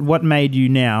what made you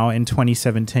now, in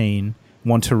 2017,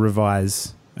 want to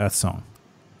revise Earth Song?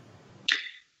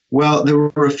 Well, there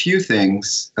were a few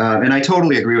things, and I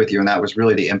totally agree with you, and that was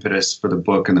really the impetus for the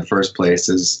book in the first place.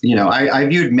 I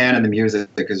viewed Man in the Music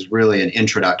as really an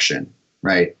introduction,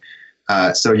 right?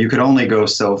 So you could only go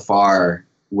so far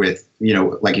with,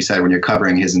 like you said, when you're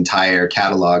covering his entire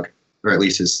catalog, or at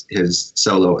least his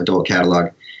solo adult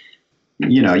catalog.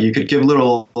 You could give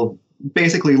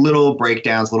basically little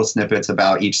breakdowns, little snippets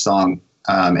about each song,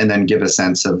 and then give a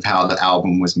sense of how the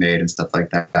album was made and stuff like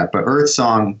that. But Earth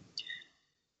Song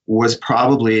was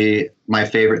probably my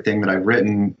favorite thing that I've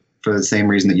written, for the same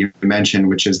reason that you mentioned,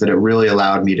 which is that it really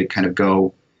allowed me to kind of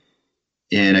go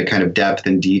in a kind of depth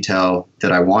and detail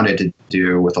that I wanted to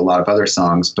do with a lot of other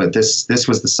songs. But this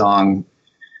was the song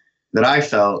that I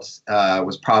felt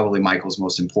was probably Michael's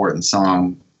most important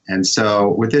song. And so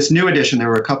with this new edition, there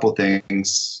were a couple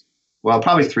things, well,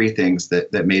 probably three things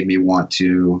that made me want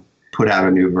to put out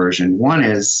a new version. One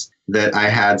is that I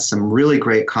had some really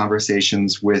great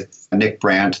conversations with Nick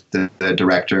Brandt, the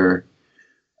director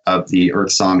of the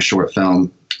Earth Song short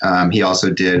film. He also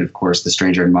did, of course, The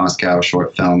Stranger in Moscow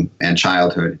short film and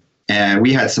Childhood. And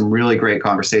we had some really great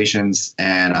conversations,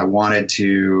 and I wanted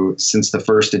to, since the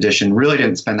first edition really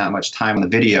didn't spend that much time on the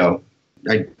video,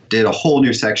 I did a whole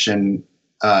new section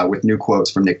with new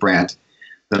quotes from Nick Brandt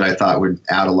that I thought would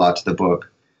add a lot to the book.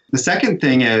 The second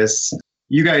thing is,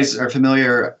 you guys are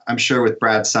familiar, I'm sure, with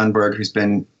Brad Sundberg, who's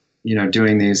been,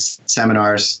 doing these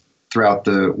seminars throughout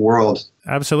the world.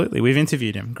 Absolutely. We've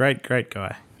interviewed him. Great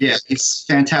guy. Yeah, he's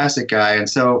a fantastic guy. And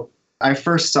so I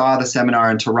first saw the seminar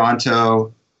in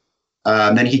Toronto.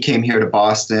 Then he came here to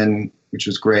Boston, which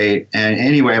was great. And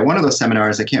anyway, at one of those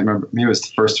seminars, I can't remember, maybe it was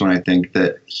the first one, I think,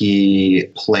 that he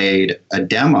played a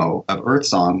demo of Earth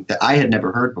Song that I had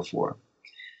never heard before.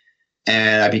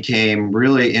 And I became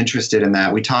really interested in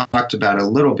that. We talked about it a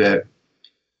little bit.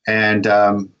 And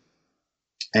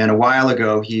a while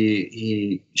ago,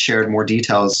 he shared more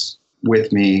details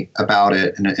with me about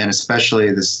it, and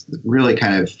especially this really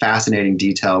kind of fascinating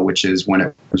detail, which is when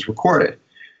it was recorded,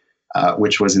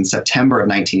 which was in September of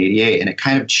 1988. And it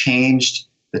kind of changed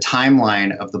the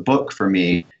timeline of the book for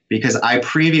me, because I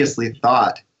previously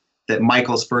thought that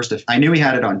Michael's I knew he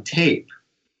had it on tape,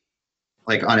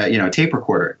 like on a tape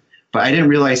recorder, but I didn't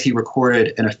realize he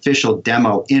recorded an official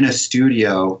demo in a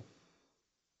studio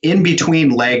in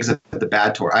between legs of the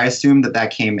Bad Tour. I assumed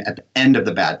that came at the end of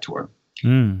the Bad Tour.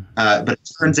 But it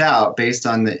turns out, based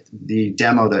on the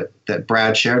demo that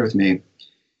Brad shared with me,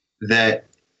 that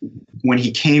when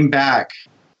he came back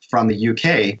from the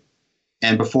UK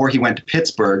and before he went to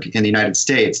Pittsburgh in the United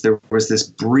States, there was this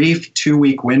brief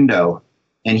 2-week window,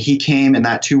 and he came in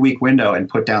that 2-week window and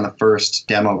put down the first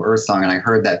demo of Earth Song, and I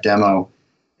heard that demo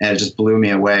and it just blew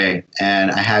me away, and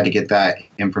I had to get that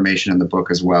information in the book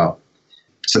as well.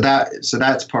 So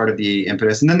that's part of the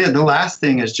impetus. And then the last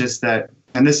thing is just that,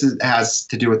 and this has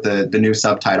to do with the new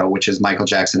subtitle, which is Michael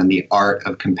Jackson and the Art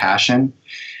of Compassion,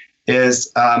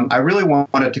 is I really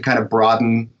wanted to kind of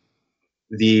broaden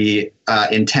the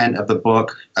intent of the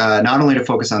book, not only to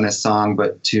focus on this song,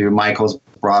 but to Michael's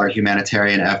broader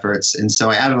humanitarian efforts. And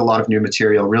so I added a lot of new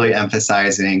material, really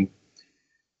emphasizing,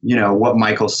 what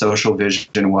Michael's social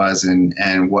vision was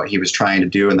and what he was trying to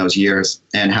do in those years,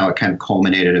 and how it kind of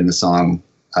culminated in the song,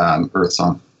 Earth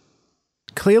Song.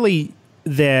 Clearly,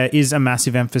 there is a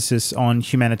massive emphasis on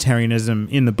humanitarianism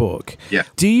in the book. Yeah.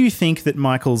 Do you think that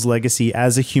Michael's legacy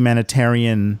as a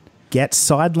humanitarian gets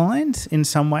sidelined in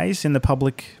some ways in the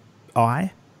public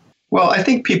eye? Well, I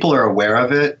think people are aware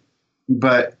of it,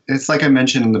 but it's like I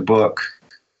mentioned in the book,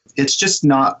 it's just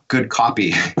not good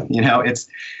copy. It's,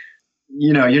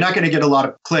 you're not going to get a lot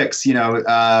of clicks,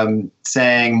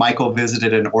 saying Michael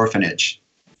visited an orphanage,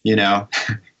 Yeah.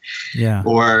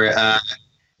 or,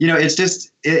 it's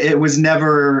just, it was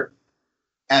never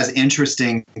as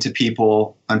interesting to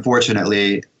people,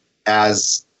 unfortunately,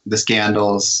 as the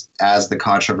scandals, as the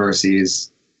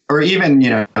controversies, or even,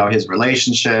 his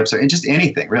relationships, or just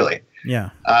anything really. Yeah.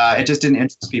 It just didn't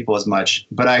interest people as much.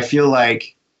 But I feel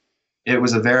like it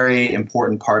was a very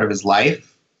important part of his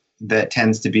life that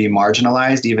tends to be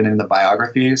marginalized, even in the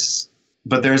biographies.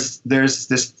 But there's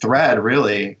this thread,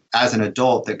 really, as an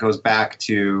adult that goes back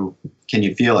to Can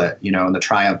You Feel It, in the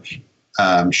Triumph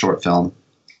short film.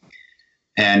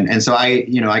 And so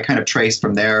I kind of trace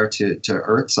from there to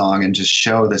Earth Song and just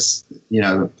show this,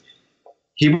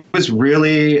 he was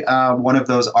really one of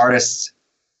those artists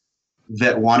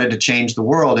that wanted to change the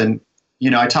world. And,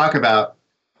 I talk about,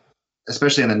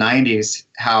 especially in the 90s,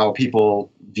 how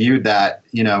people viewed that,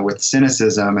 with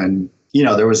cynicism. And,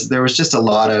 there was just a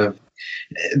lot of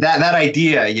that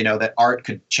idea, that art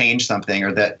could change something,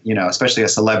 or that, especially a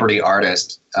celebrity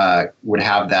artist would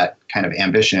have that kind of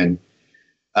ambition,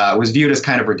 was viewed as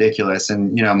kind of ridiculous.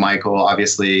 And, Michael,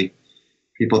 obviously,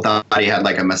 people thought he had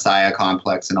like a messiah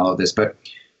complex and all of this. But,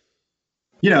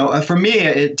 for me,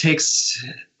 it takes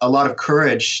a lot of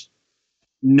courage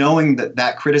knowing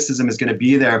that criticism is going to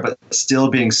be there, but still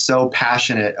being so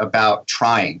passionate about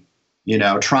trying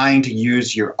to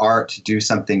use your art to do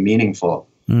something meaningful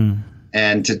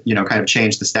and to, kind of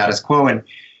change the status quo. And,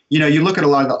 you look at a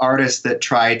lot of the artists that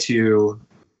try to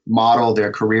model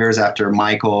their careers after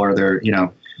Michael, or their,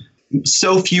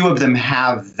 so few of them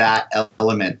have that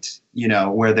element,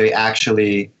 where they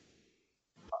actually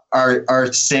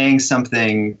are saying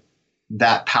something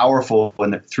that powerful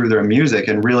through their music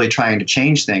and really trying to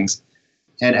change things.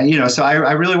 And, so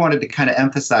I really wanted to kind of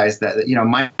emphasize that,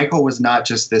 Michael was not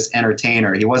just this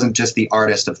entertainer. He wasn't just the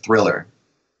artist of Thriller,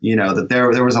 that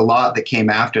there was a lot that came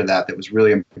after that was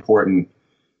really important.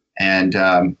 And,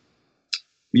 and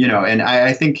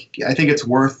I think it's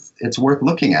worth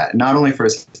looking at, not only for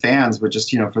his fans, but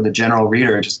just, for the general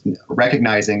reader, just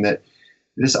recognizing that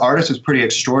this artist was pretty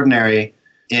extraordinary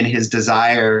in his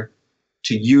desire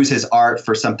to use his art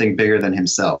for something bigger than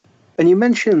himself. And you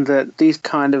mentioned that these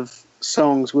kind of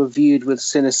songs were viewed with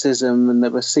cynicism and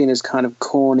that were seen as kind of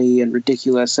corny and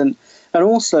ridiculous. And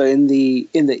also in the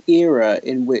era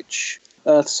in which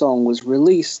Earth Song was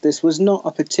released, this was not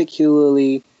a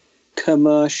particularly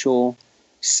commercial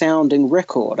sounding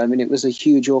record. I mean, it was a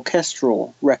huge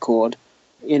orchestral record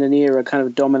in an era kind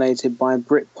of dominated by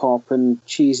Britpop and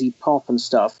cheesy pop and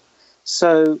stuff.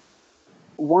 So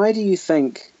why do you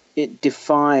think it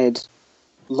defied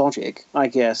logic, I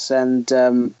guess, and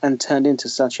turned into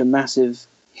such a massive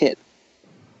hit?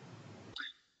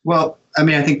 Well, I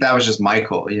mean, I think that was just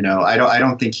Michael. I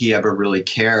don't think he ever really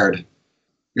cared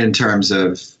in terms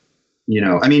of,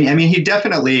 I mean, he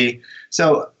definitely.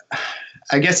 So,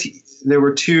 I guess there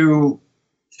were two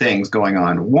things going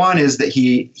on. One is that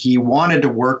he wanted to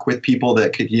work with people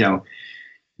that could,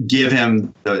 give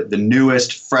him the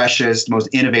newest, freshest, most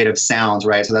innovative sounds,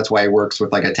 right? So that's why he works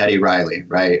with like a Teddy Riley,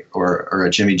 right? Or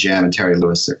a Jimmy Jam and Terry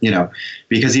Lewis,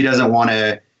 because he doesn't want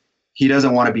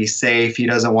to be safe. He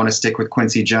doesn't want to stick with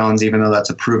Quincy Jones, even though that's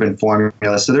a proven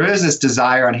formula. So there is this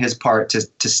desire on his part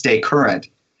to stay current.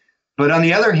 But on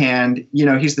the other hand,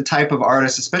 he's the type of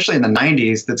artist, especially in the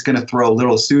 90s, that's going to throw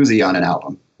Little Susie on an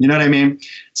album. You know what I mean?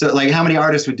 So like, how many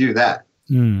artists would do that?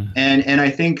 And I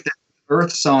think that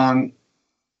Earth Song,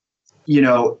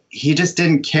 he just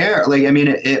didn't care. Like, I mean,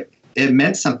 it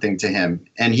meant something to him,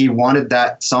 and he wanted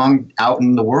that song out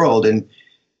in the world. And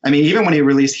I mean, even when he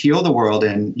released Heal the World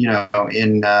and,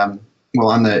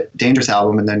 on the Dangerous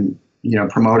album, and then,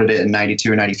 promoted it in 92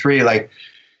 and 93, like,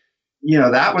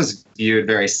 that was viewed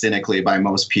very cynically by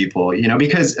most people,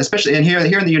 because especially here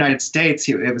in the United States,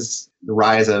 it was the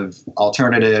rise of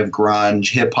alternative,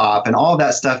 grunge, hip hop, and all of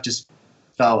that stuff just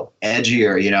felt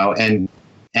edgier,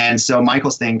 and so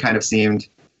Michael's thing kind of seemed,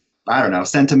 I don't know,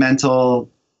 sentimental,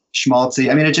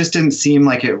 schmaltzy. I mean, it just didn't seem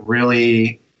like it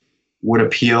really would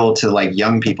appeal to like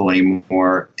young people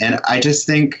anymore. And I just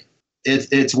think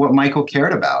it's what Michael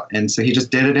cared about, and so he just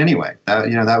did it anyway.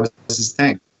 That was his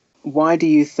thing. Why do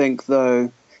you think, though?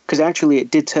 Because actually,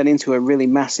 it did turn into a really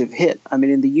massive hit. I mean,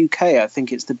 in the UK, I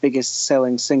think it's the biggest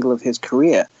selling single of his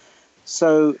career.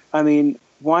 So, I mean,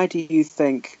 why do you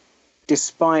think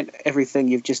despite everything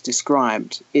you've just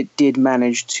described, it did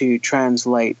manage to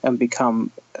translate and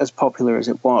become as popular as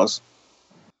it was.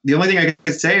 The only thing I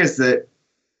could say is that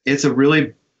it's a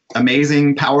really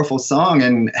amazing, powerful song.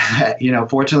 And,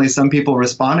 fortunately, some people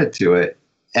responded to it.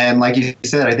 And like you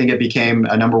said, I think it became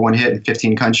a number one hit in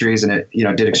 15 countries, and it,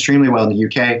 did extremely well in the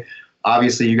UK.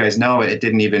 Obviously, you guys know it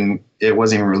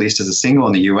wasn't even released as a single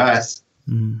in the US.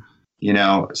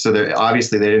 So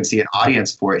obviously they didn't see an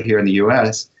audience for it here in the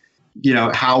US.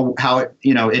 How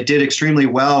it did extremely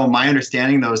well. My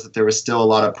understanding, though, is that there was still a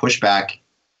lot of pushback,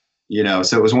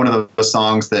 so it was one of those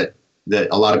songs that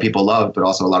a lot of people loved, but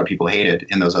also a lot of people hated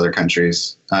in those other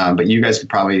countries. But you guys could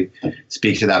probably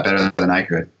speak to that better than I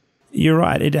could. You're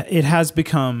right. It has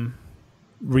become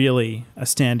really a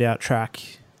standout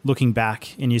track looking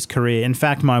back in his career. In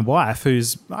fact, my wife,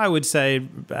 who's, I would say,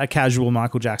 a casual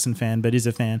Michael Jackson fan, but is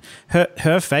a fan,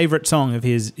 her favorite song of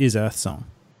his is Earth Song.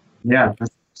 Yeah.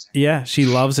 Yeah, she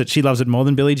loves it. She loves it more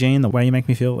than Billie Jean, The Way You Make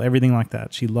Me Feel, everything like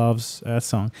that. She loves Earth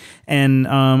Song. And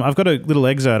I've got a little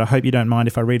excerpt. I hope you don't mind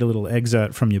if I read a little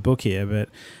excerpt from your book here, but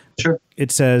sure.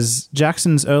 It says,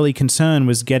 Jackson's early concern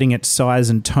was getting its size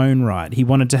and tone right. He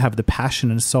wanted to have the passion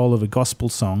and soul of a gospel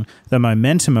song, the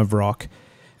momentum of rock,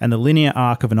 and the linear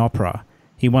arc of an opera.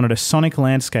 He wanted a sonic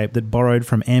landscape that borrowed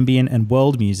from ambient and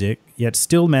world music, yet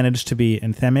still managed to be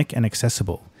anthemic and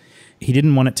accessible. He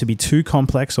didn't want it to be too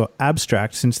complex or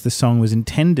abstract, since the song was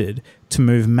intended to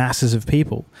move masses of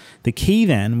people. The key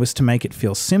then was to make it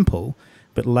feel simple,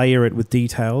 but layer it with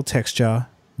detail, texture,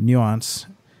 nuance,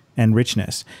 and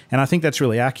richness. And I think that's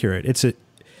really accurate. It's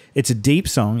a deep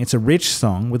song. It's a rich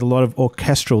song with a lot of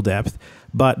orchestral depth,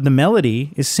 but the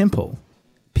melody is simple.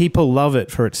 People love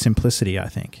it for its simplicity, I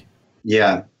think.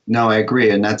 Yeah, no, I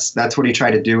agree. And that's what he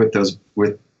tried to do with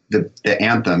the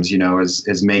anthems,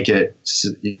 is make it so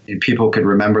people could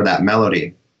remember that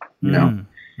melody, And,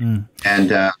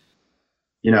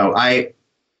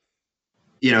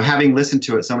 having listened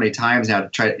to it so many times now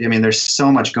there's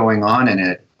so much going on in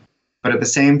it. But at the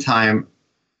same time,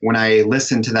 when I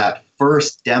listened to that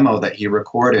first demo that he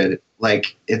recorded,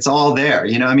 it's all there,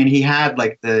 he had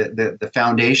the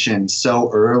foundation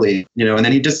so early, and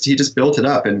then he just built it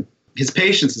up, and his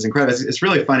patience is incredible. It's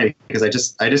really funny because I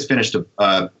just finished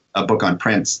a book on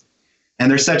Prince, and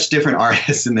they're such different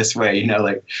artists in this way,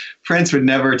 Prince would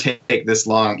never take this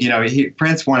long,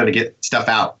 Prince wanted to get stuff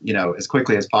out, as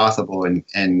quickly as possible.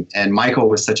 And Michael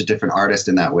was such a different artist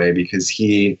in that way, because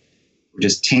he would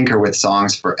just tinker with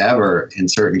songs forever in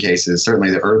certain cases.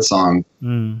 Certainly the Earth Song,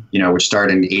 which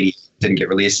started in 80, didn't get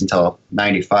released until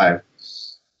 95.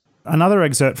 Another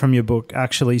excerpt from your book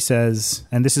actually says,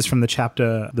 and this is from the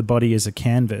chapter, The Body is a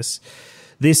Canvas,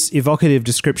 this evocative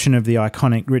description of the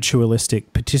iconic,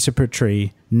 ritualistic,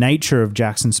 participatory nature of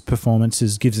Jackson's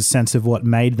performances gives a sense of what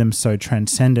made them so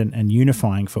transcendent and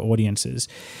unifying for audiences.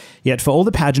 Yet for all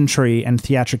the pageantry and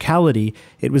theatricality,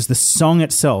 it was the song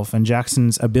itself and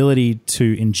Jackson's ability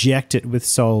to inject it with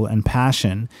soul and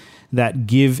passion that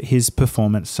give his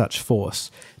performance such force.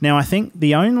 Now, I think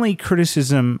the only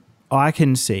criticism I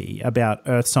can see about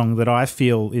Earth Song that I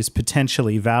feel is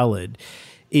potentially valid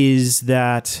is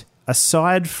that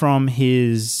aside from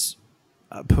his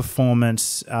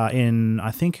performance in,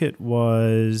 I think it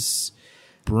was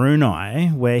Brunei,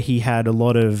 where he had a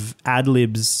lot of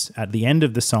ad-libs at the end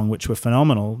of the song, which were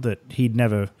phenomenal, that he'd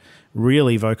never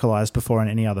really vocalized before in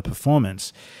any other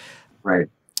performance. Right.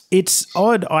 It's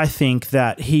odd, I think,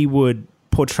 that he would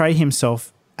portray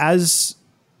himself as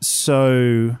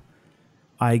so,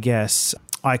 I guess,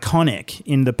 iconic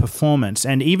in the performance,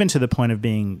 and even to the point of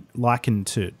being likened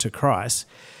to Christ,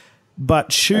 but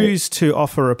choose to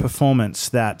offer a performance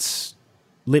that's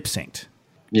lip-synced.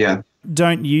 Yeah.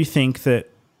 Don't you think that,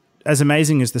 as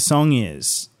amazing as the song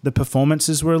is, the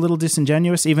performances were a little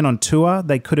disingenuous? Even on tour,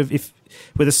 they could have, if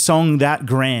with a song that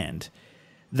grand,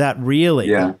 that really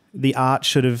the art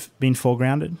should have been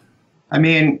foregrounded? I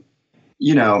mean,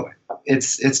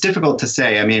 it's difficult to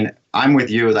say. I mean, I'm with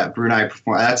you that Brunei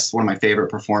that's one of my favorite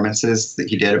performances that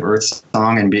he did of Earth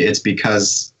Song, and it's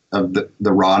because of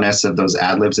the rawness of those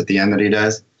ad-libs at the end that he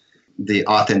does, the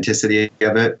authenticity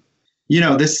of it.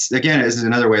 This again is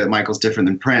another way that Michael's different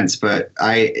than Prince, but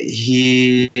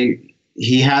he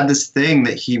had this thing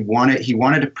that he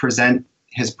wanted to present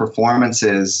his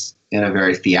performances in a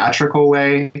very theatrical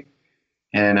way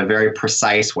and in a very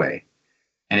precise way.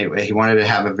 And he wanted to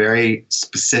have a very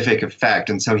specific effect.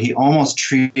 And so he almost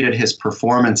treated his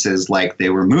performances like they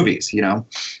were movies,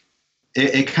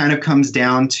 It kind of comes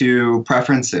down to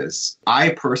preferences. I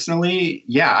personally,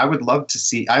 I would love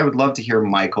to hear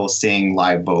Michael sing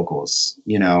live vocals,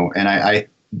 and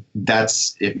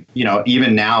that's,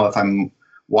 even now, if I'm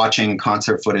watching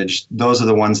concert footage, those are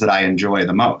the ones that I enjoy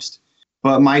the most.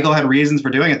 But Michael had reasons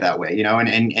for doing it that way, you know, and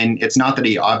it's not that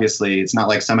it's not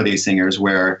like some of these singers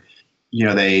where, you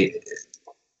know,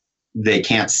 they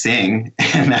can't sing,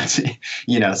 and that's,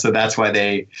 you know, so that's why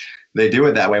they do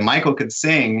it that way. Michael could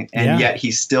sing, and yet he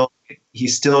still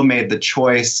made the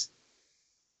choice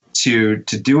to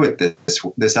do it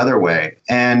this other way.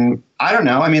 And I don't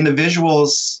know, I mean, the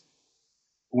visuals,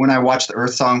 when I watch the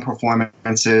Earth Song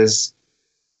performances,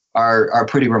 are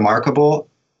pretty remarkable.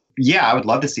 Yeah, I would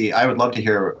love to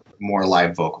hear more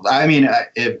live vocals. I mean,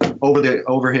 if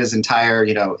over his entire,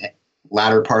 you know,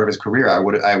 latter part of his career,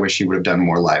 I wish he would have done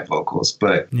more live vocals.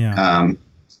 But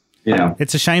you know,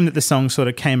 it's a shame that the song sort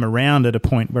of came around at a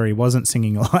point where he wasn't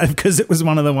singing live, because it was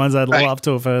one of the ones I'd love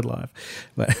to have heard live.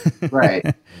 But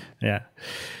right, yeah.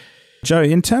 Joe,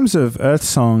 in terms of Earth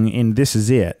Song in This Is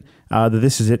It, the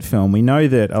This Is It film, we know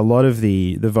that a lot of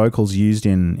the vocals used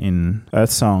in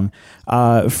Earth Song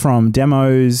are from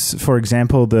demos. For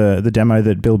example, the demo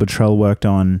that Bill Bottrell worked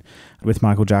on with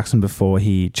Michael Jackson before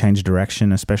he changed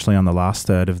direction, especially on the last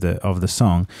third of the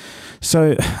song.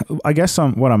 So I guess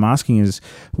what I'm asking is,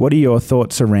 what are your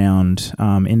thoughts around,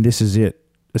 in This Is It,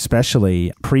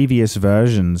 especially previous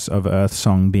versions of Earth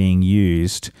Song being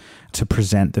used to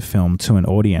present the film to an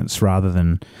audience rather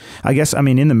than, I guess, I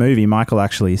mean, in the movie, Michael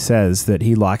actually says that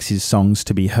he likes his songs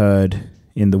to be heard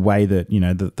in the way that, you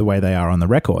know, the way they are on the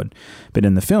record. But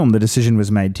in the film, the decision was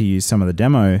made to use some of the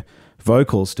demo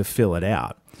vocals to fill it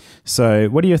out. So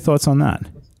what are your thoughts on that?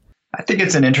 I think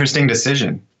it's an interesting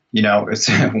decision. You know, it's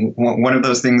one of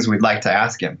those things we'd like to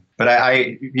ask him. But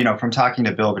I, you know, from talking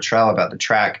to Bill Bottrell about the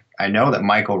track, I know that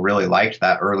Michael really liked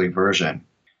that early version.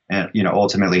 And, you know,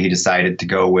 ultimately he decided to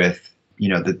go with, you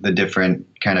know, the different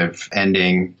kind of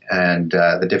ending and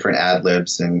the different ad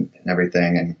libs and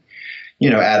everything, and, you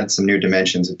know, added some new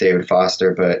dimensions of David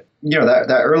Foster. But, you know, that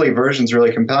early version is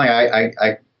really compelling.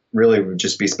 I really would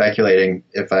just be speculating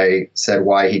if I said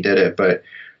why he did it. But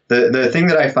the thing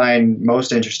that I find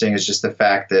most interesting is just the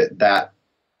fact that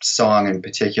song in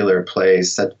particular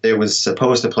it was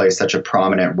supposed to play such a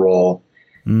prominent role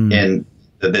in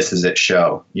the This Is It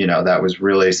show. You know, that was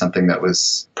really something that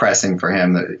was pressing for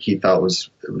him, that he felt it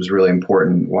was really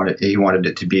important. He wanted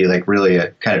it to be like really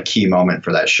a kind of key moment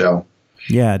for that show.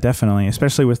 Yeah, definitely.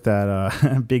 Especially with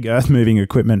that big earth moving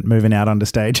equipment moving out onto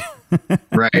stage.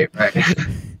 Right.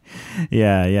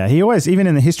 Yeah. He always, even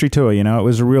in the history tour, you know, it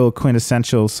was a real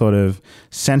quintessential sort of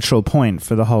central point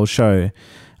for the whole show.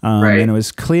 Right. And it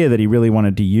was clear that he really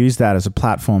wanted to use that as a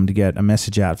platform to get a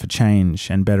message out for change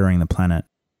and bettering the planet.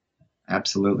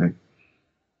 Absolutely.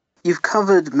 You've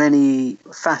covered many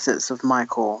facets of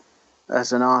Michael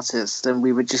as an artist, and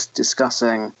we were just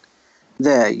discussing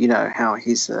there, you know, how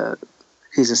he's a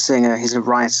singer, he's a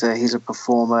writer, he's a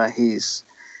performer, he's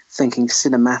thinking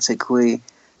cinematically.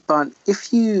 But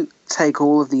if you take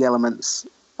all of the elements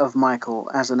of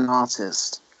Michael as an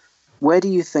artist, where do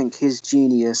you think his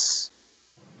genius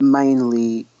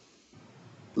mainly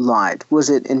lied? Was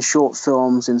it in short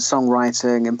films, in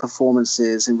songwriting, in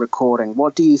performances, in recording?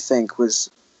 What do you think was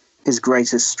his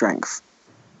greatest strength?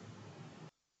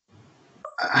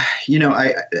 You know,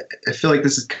 I feel like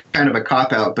this is kind of a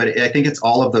cop-out, but I think it's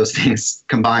all of those things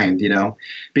combined, you know,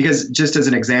 because just as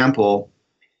an example,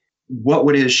 what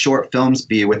would his short films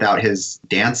be without his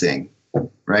dancing,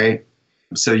 right?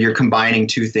 So you're combining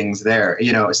two things there,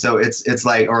 you know, so it's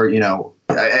like, or, you know,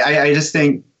 I just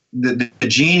think the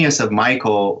genius of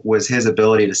Michael was his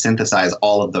ability to synthesize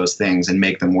all of those things and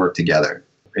make them work together.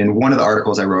 In one of the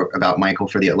articles I wrote about Michael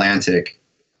for The Atlantic,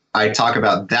 I talk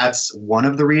about that's one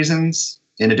of the reasons,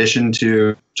 in addition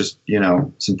to just, you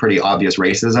know, some pretty obvious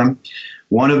racism,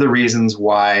 one of the reasons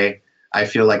why I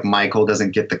feel like Michael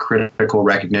doesn't get the critical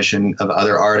recognition of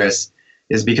other artists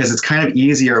is because it's kind of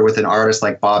easier with an artist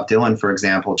like Bob Dylan, for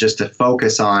example, just to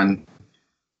focus on,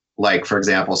 like, for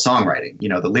example, songwriting, you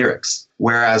know, the lyrics.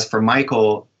 Whereas for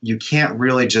Michael, you can't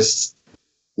really just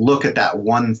look at that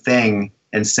one thing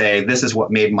and say, this is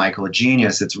what made Michael a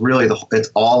genius. It's really it's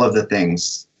all of the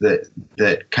things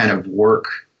that kind of work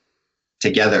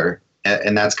together.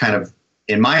 And that's kind of,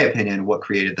 in my opinion, what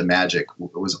created the magic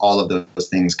was all of those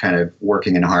things kind of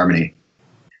working in harmony,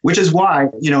 which is why,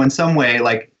 you know, in some way,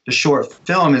 like, the short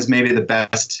film is maybe the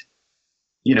best,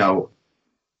 you know,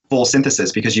 full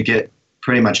synthesis, because you get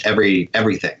pretty much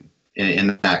everything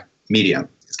in that medium.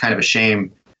 It's kind of a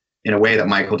shame in a way that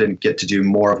Michael didn't get to do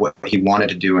more of what he wanted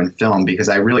to do in film, because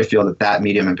I really feel that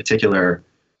medium in particular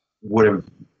would have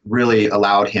really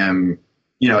allowed him,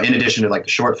 you know, in addition to like the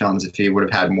short films, if he would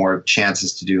have had more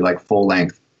chances to do like full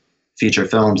length feature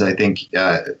films, I think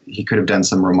he could have done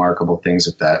some remarkable things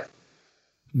with that.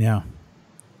 Yeah.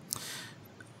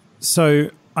 So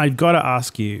I've got to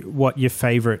ask you what your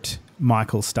favorite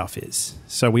Michael stuff is.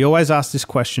 So we always ask this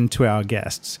question to our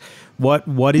guests.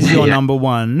 What is your number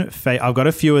one? I've got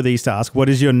a few of these to ask. What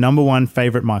is your number one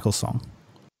favorite Michael song?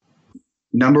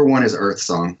 Number one is Earth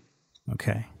Song.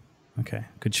 Okay,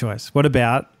 good choice. What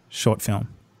about short film?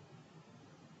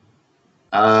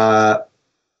 Okay,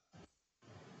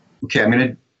 I'm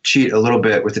gonna cheat a little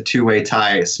bit with a two-way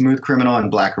tie: Smooth Criminal and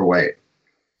Black or White.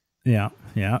 Yeah.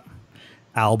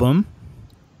 Album.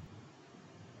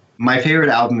 My favorite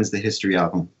album is the History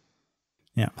album.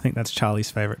 Yeah, I think that's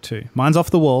Charlie's favorite too. Mine's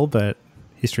Off the Wall, but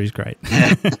History's great.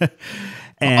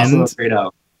 And also a great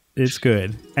album. It's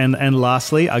good. And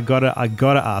lastly, I gotta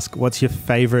ask, what's your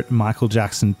favorite Michael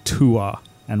Jackson tour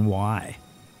and why?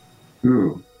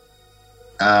 Ooh.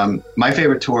 My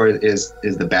favorite tour is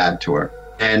the Bad Tour.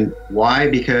 And why?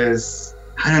 Because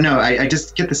I don't know. I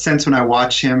just get the sense when I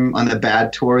watch him on the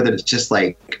Bad Tour that it's just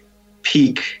like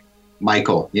peak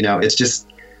Michael. You know, it's just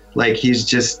like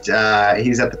he's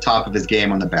at the top of his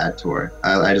game on the Bad Tour.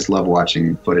 I just love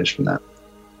watching footage from that.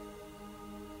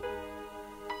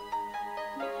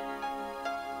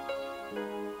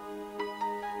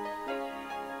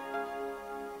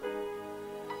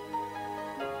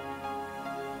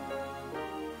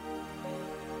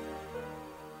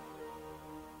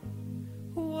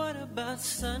 What about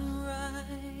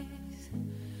sunrise?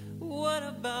 What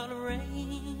about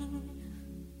rain?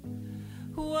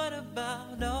 What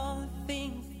about all the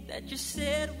things that you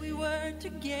said we were to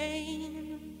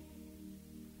gain?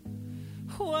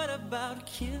 What about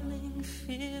killing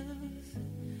fears?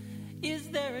 Is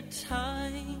there a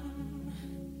time?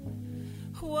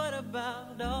 What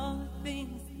about all the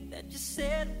things that you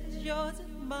said was yours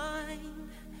and mine?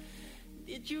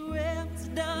 Did you ever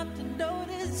stop to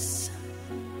notice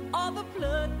all the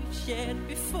blood we shed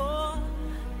before?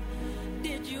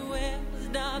 Did you ever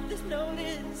stop to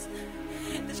notice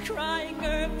this crying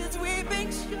earth, this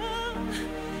weeping shore?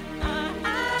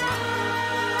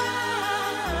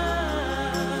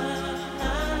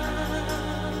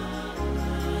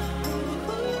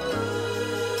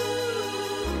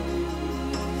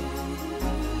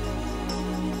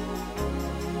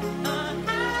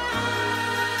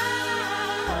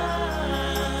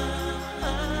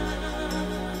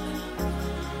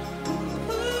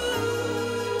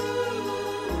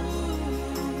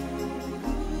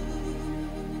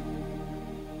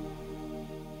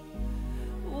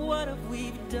 What have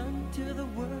we done to the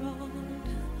world?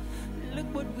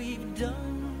 Look what we've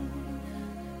done.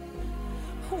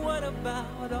 What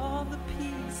about all the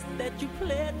peace that you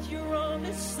pledged your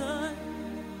only son?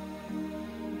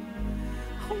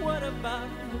 What about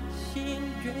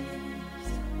wishing dreams?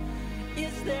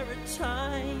 Is there a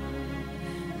time?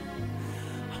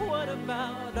 What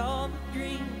about all the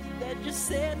dreams that you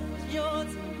said was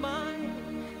yours and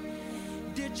mine?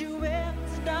 Did you ever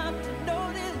stop to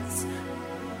notice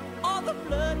all the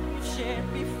blood you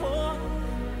shed before?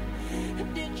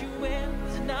 Did you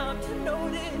ever stop to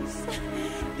notice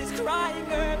this crying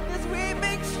earth, this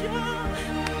weeping shore?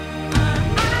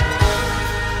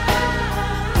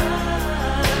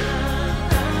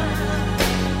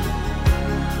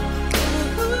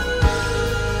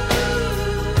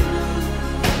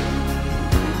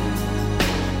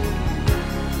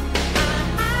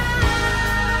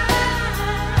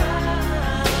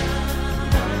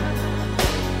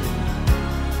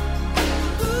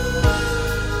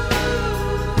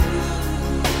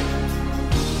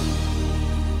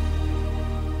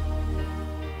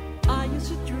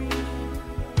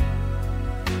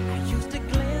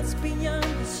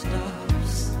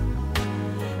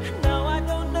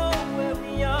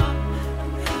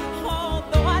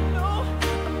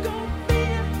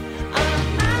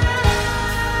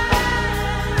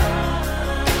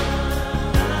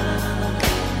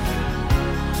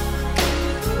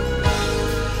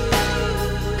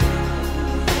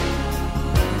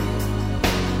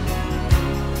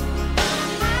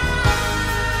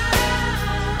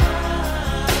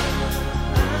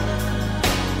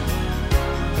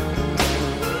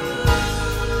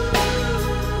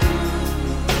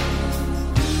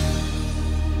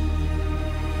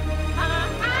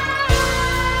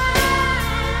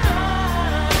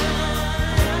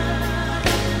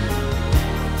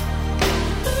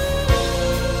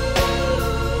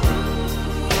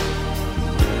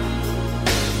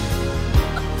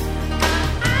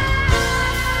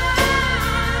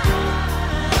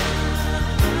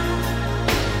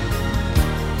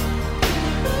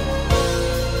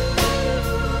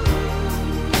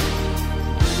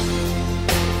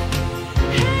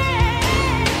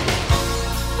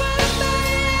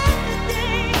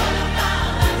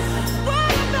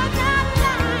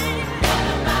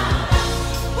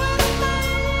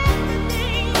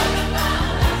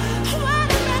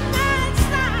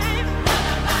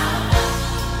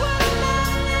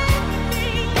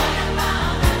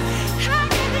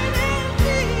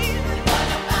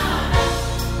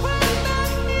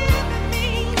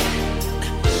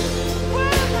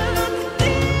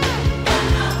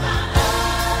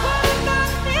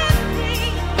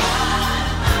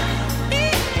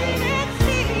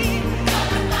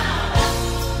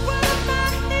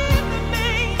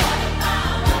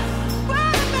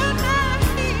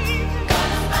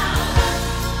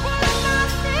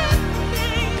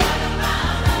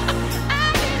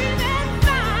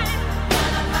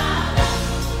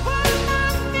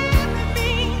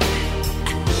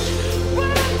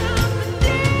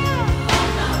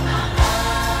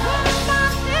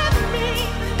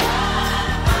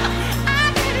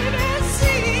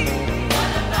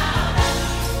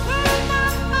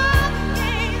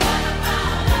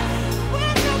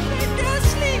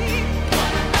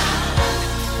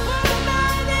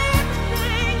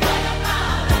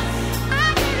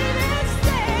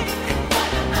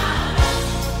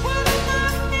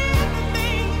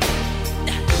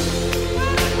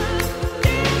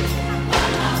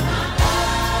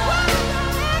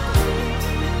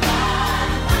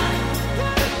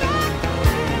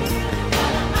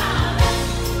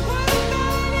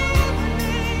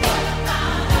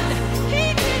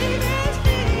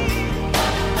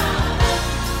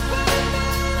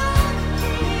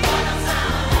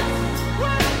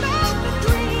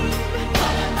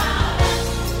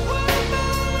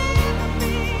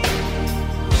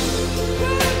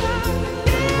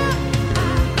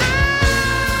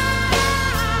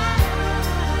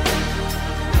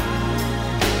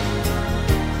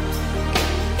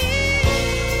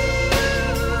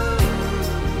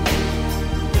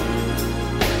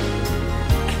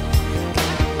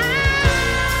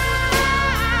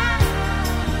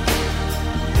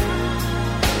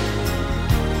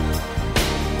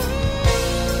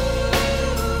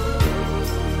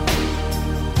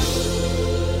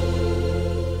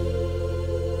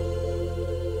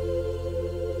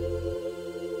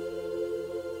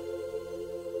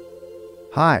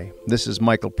 Hi, this is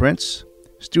Michael Prince,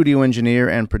 studio engineer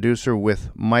and producer with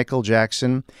Michael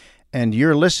Jackson, and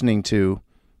you're listening to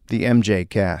the MJ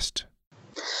Cast.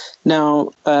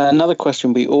 Now, another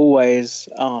question we always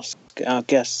ask our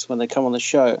guests when they come on the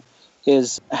show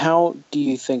is, how do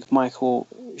you think Michael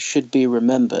should be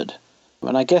remembered?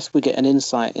 And I guess we get an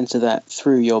insight into that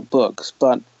through your books,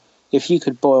 but if you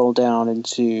could boil down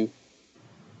into,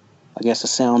 I guess, a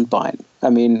soundbite, I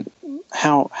mean,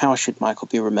 how should Michael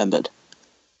be remembered?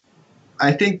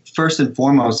 I think first and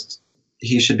foremost,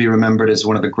 he should be remembered as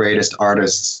one of the greatest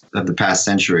artists of the past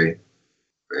century.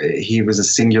 He was a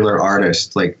singular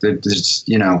artist. Like, there's,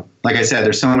 you know, like I said,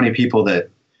 there's so many people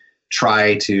that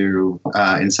try to,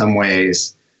 in some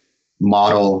ways,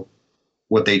 model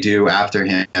what they do after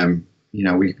him. You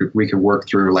know, we could work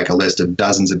through like a list of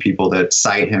dozens of people that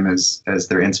cite him as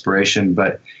their inspiration,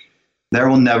 but there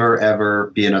will never,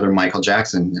 ever be another Michael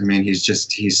Jackson. I mean,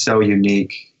 he's so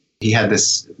unique. He had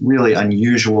this really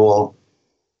unusual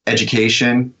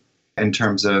education in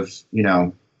terms of, you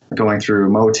know, going through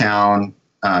Motown,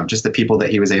 just the people that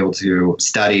he was able to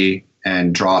study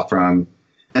and draw from,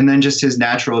 and then just his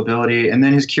natural ability, and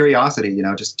then his curiosity, you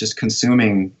know, just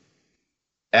consuming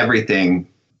everything,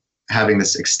 having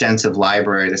this extensive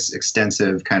library, this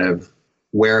extensive kind of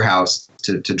warehouse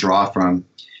to draw from.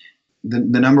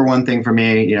 The number one thing for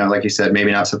me, you know, like you said,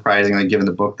 maybe not surprisingly given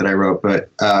the book that I wrote,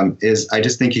 but is I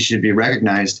just think he should be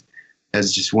recognized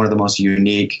as just one of the most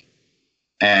unique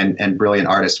and brilliant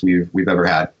artists we've ever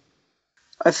had.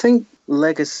 I think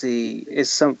legacy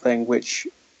is something which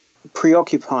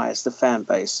preoccupies the fan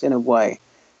base in a way.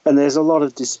 And there's a lot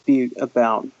of dispute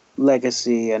about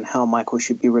legacy and how Michael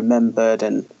should be remembered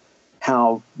and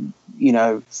how, you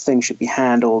know, things should be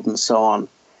handled and so on.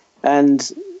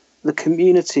 And the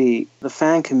community, the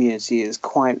fan community, is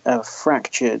quite a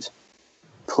fractured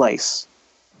place.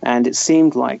 And it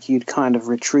seemed like you'd kind of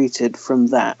retreated from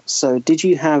that. So did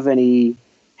you have any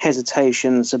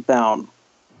hesitations about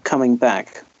coming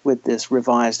back with this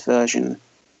revised version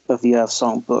of the Earth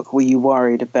Song book? Were you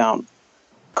worried about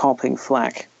copping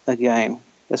flack again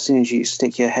as soon as you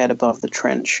stick your head above the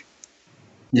trench?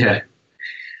 Yeah.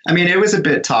 I mean, it was a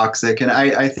bit toxic, and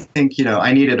I think, you know,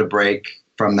 I needed a break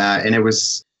from that. And it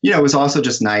was, you know, it was also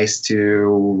just nice to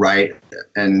write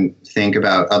and think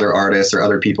about other artists or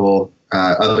other people,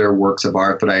 other works of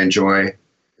art that I enjoy.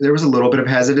 There was a little bit of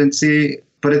hesitancy,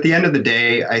 but at the end of the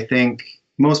day, I think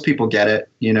most people get it.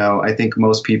 You know, I think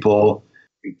most people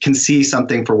can see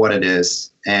something for what it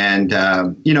is. And,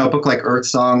 you know, a book like Earth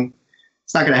Song,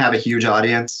 it's not going to have a huge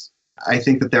audience. I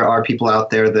think that there are people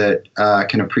out there that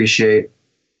can appreciate,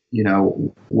 you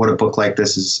know, what a book like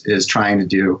this is trying to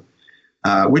do,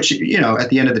 which, you know, at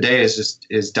the end of the day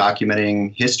is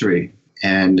documenting history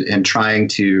and trying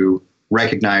to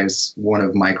recognize one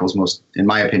of Michael's most, in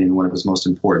my opinion, one of his most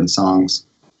important songs.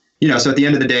 You know, so at the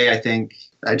end of the day, I think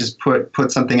I just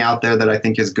put something out there that I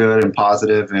think is good and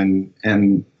positive, and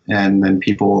then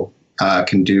people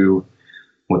can do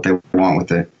what they want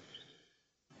with it.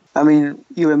 I mean,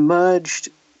 you emerged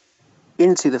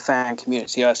into the fan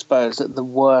community, I suppose, at the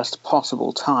worst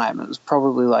possible time. It was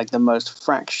probably like the most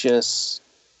fractious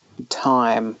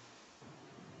time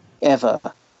ever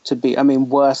to be. I mean,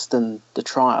 worse than the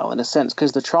trial in a sense,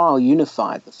 because the trial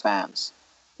unified the fans,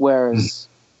 whereas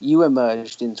you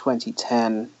emerged in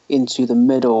 2010 into the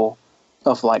middle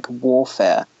of like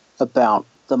warfare about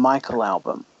the Michael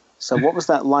album. So what was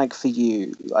that like for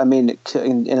you? I mean,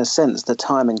 in a sense, the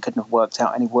timing couldn't have worked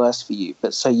out any worse for you.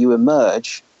 But so you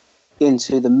emerge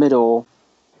into the middle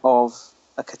of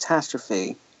a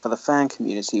catastrophe for the fan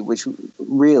community, which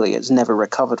really it's never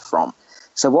recovered from.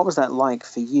 So what was that like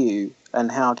for you,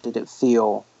 and how did it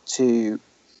feel to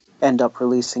end up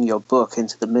releasing your book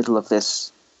into the middle of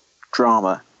this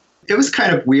drama? It was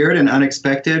kind of weird and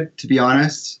unexpected, to be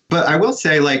honest. But I will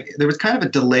say, like, there was kind of a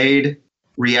delayed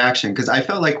reaction, because I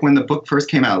felt like when the book first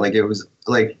came out, like, it was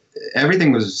like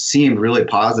everything seemed really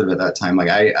positive at that time. Like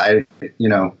I you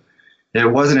know,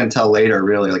 it wasn't until later,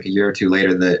 really like a year or two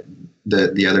later, that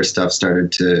the other stuff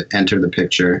started to enter the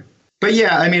picture. But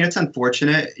yeah, I mean, it's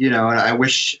unfortunate, you know, and I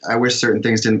wish certain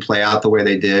things didn't play out the way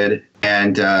they did.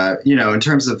 And, you know, in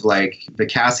terms of like the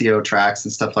Casio tracks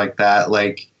and stuff like that,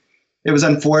 like, it was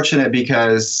unfortunate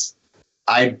because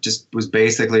I just was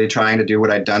basically trying to do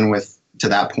what I'd done to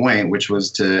that point, which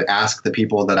was to ask the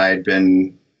people that I had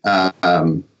been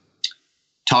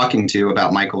talking to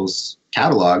about Michael's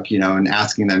catalog, you know, and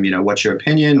asking them, you know, what's your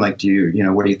opinion? Like,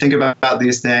 what do you think about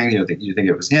these things? You know, do you think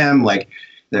it was him? Like,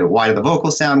 why do the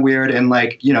vocals sound weird? And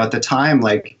like, you know, at the time,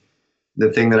 like, the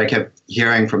thing that I kept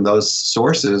hearing from those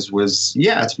sources was,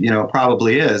 yeah, it's, you know, it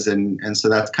probably is. And so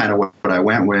that's kind of what I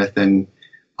went with. And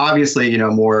obviously, you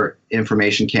know, more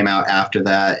information came out after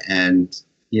that. And,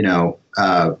 you know,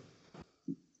 I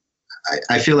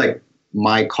feel like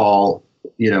my call,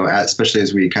 you know, especially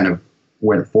as we kind of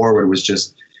went forward, was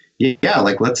just, yeah,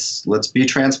 like, let's be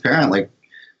transparent. Like,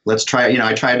 let's try, you know,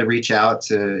 I tried to reach out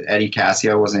to Eddie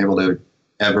Cascio. I wasn't able to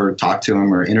ever talk to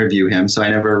him or interview him. So I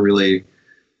never really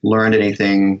learned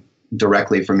anything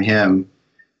directly from him.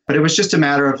 But it was just a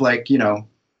matter of, like, you know,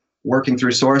 working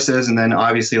through sources. And then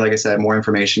obviously, like I said, more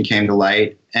information came to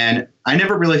light. And I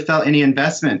never really felt any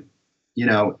investment, you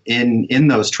know, in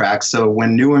those tracks. So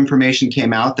when new information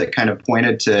came out that kind of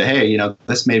pointed to, hey, you know,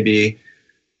 this may be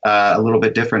a little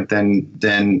bit different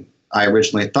than I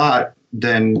originally thought,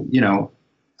 then, you know,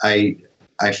 I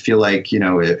feel like, you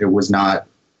know, it was not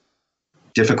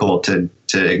difficult to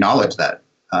acknowledge that.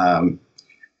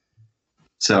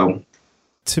 So,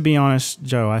 to be honest,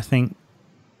 Joe, I think,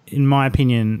 in my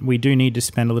opinion, we do need to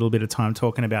spend a little bit of time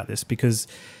talking about this, because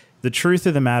the truth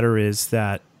of the matter is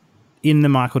that in the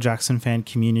Michael Jackson fan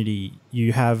community,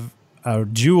 you have a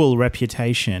dual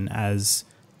reputation as,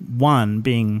 one,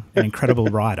 being an incredible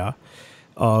writer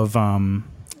of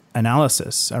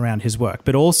analysis around his work,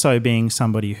 but also being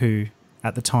somebody who,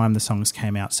 at the time the songs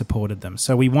came out, supported them.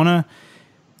 So we want to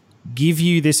give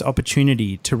you this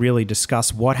opportunity to really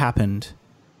discuss what happened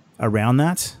around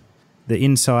that, the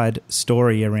inside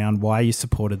story around why you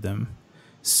supported them,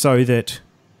 so that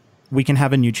we can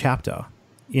have a new chapter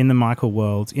in the Michael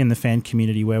world, in the fan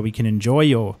community, where we can enjoy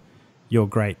your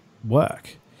great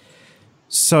work.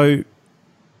 So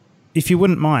if you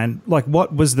wouldn't mind, like,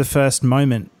 what was the first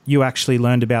moment you actually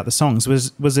learned about the songs?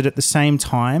 Was it at the same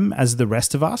time as the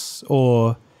rest of us,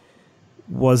 or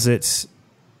was it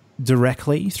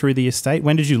directly through the estate?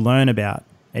 When did you learn about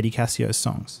Eddie Cascio's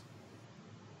songs?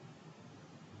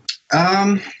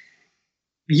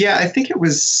 Yeah, I think it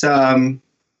was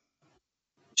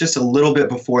just a little bit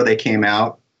before they came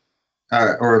out,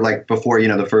 or like before, you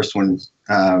know, the first one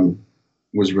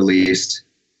was released.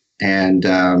 And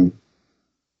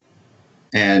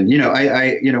you know,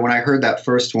 I you know, when I heard that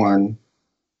first one,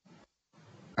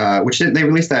 which they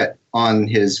released that on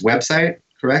his website,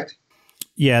 correct?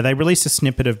 Yeah, they released a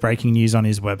snippet of breaking news on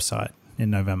his website in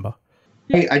November.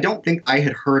 I don't think I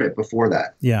had heard it before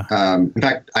that. Yeah. In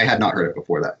fact, I had not heard it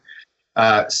before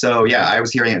that. So yeah, I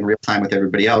was hearing it in real time with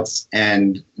everybody else,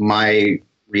 and my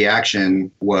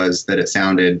reaction was that it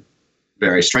sounded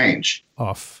very strange.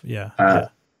 Off, yeah.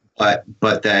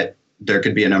 But that there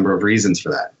could be a number of reasons for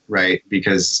that, right?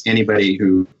 Because anybody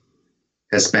who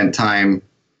has spent time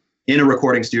in a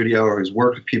recording studio, or who's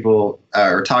worked with people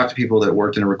or talked to people that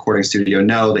worked in a recording studio,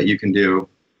 know that you can do,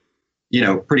 you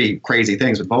know, pretty crazy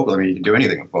things with vocals. I mean, you can do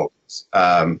anything with vocals.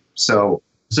 So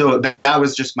that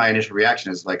was just my initial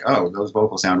reaction, is like, oh, those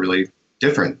vocals sound really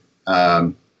different.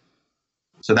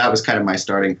 So that was kind of my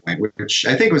starting point, which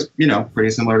I think was, you know, pretty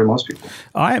similar to most people.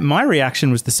 My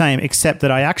reaction was the same, except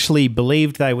that I actually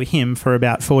believed they were him for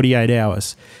about 48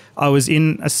 hours. I was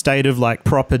in a state of, like,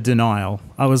 proper denial.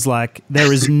 I was like,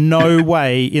 there is no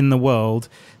way in the world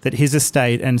that his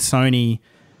estate and Sony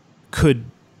could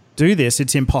do this.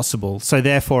 It's impossible. So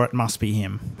therefore it must be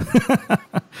him.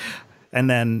 And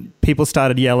then people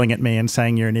started yelling at me and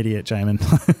saying, "You're an idiot, Jamin."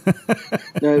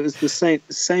 No, it was the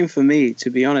same for me, to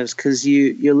be honest, because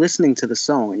you're listening to the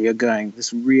song and you're going,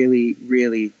 this really,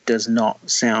 really does not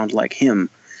sound like him.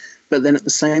 But then at the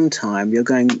same time, you're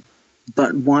going,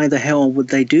 but why the hell would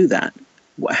they do that?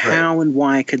 How and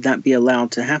why could that be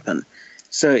allowed to happen?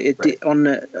 So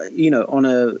on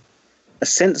a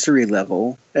sensory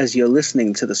level, as you're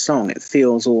listening to the song, it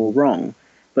feels all wrong.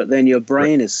 But then your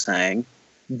brain is saying,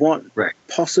 what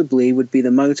possibly would be the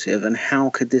motive, and how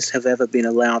could this have ever been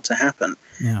allowed to happen?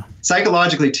 Yeah.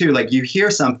 Psychologically too, like, you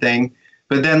hear something,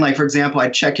 but then, like, for example,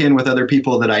 I'd check in with other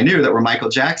people that I knew that were Michael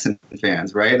Jackson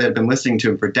fans, right? That had been listening to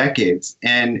him for decades.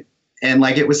 And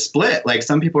like, it was split. Like,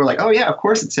 some people were like, oh yeah, of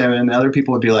course it's him. And other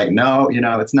people would be like, no, you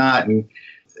know, it's not. And,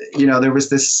 you know, there was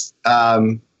this,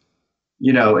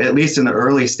 you know, at least in the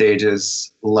early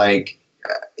stages, like,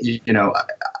 you know,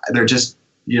 there just,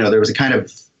 you know, there was a kind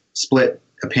of split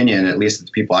opinion, at least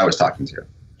the people I was talking to.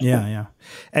 Yeah.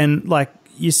 And like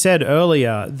you said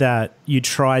earlier, that you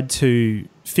tried to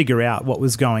figure out what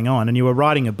was going on, and you were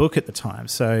writing a book at the time.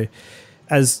 So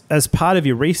as part of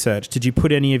your research, did you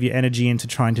put any of your energy into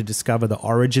trying to discover the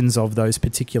origins of those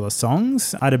particular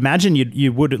songs? I'd imagine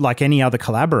you would, like any other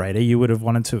collaborator, you would have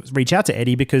wanted to reach out to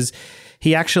Eddie, because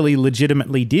he actually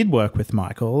legitimately did work with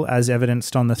Michael, as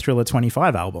evidenced on the Thriller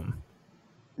 25 album.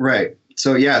 Right.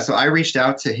 So yeah, so I reached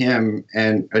out to him,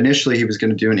 and initially he was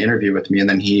going to do an interview with me, and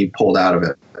then he pulled out of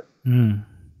it.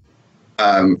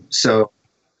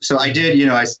 so I did,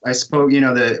 I spoke,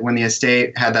 when the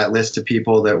estate had that list of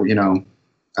people that,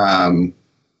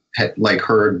 had like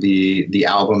heard the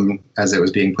album as it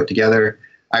was being put together,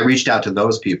 I reached out to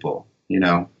those people,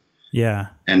 Yeah.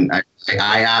 and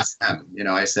I asked them,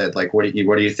 I said, like, what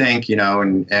do you think,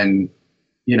 and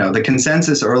the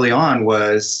consensus early on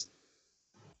was,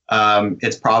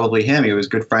 it's probably him. He was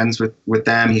good friends with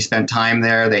them. He spent time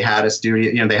there. They had a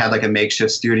studio, they had like a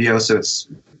makeshift studio. So it's,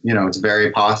 it's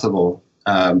very possible,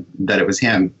 that it was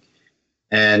him.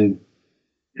 And,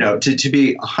 to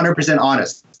be 100%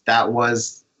 honest, that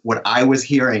was what I was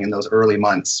hearing in those early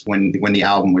months when the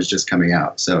album was just coming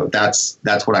out. So that's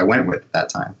what I went with at that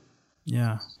time.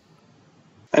 Yeah.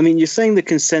 I mean, you're saying the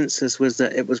consensus was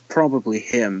that it was probably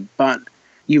him, but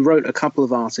you wrote a couple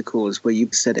of articles where you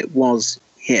said it was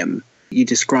him. You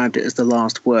described it as the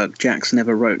last work Jackson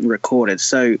ever wrote and recorded.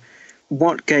 So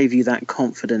what gave you that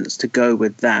confidence to go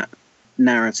with that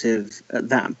narrative at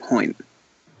that point?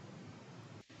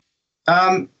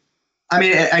 I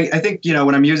mean, I think,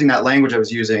 when I'm using that language I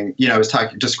was using, I was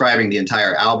describing the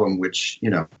entire album, which,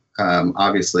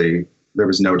 obviously there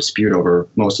was no dispute over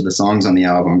most of the songs on the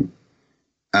album.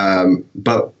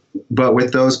 But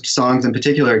with those songs in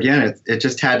particular, again, it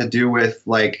just had to do with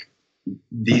like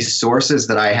these sources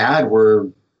that I had were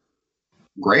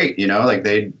great, like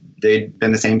they'd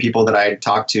been the same people that I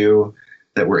talked to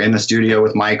that were in the studio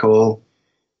with Michael,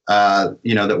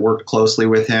 that worked closely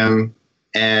with him.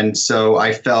 And so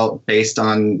I felt based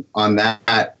on that,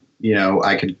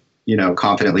 I could,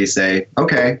 confidently say,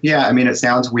 okay, yeah, I mean, it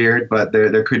sounds weird, but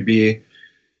there could be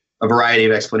a variety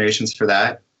of explanations for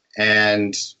that.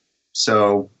 And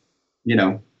so,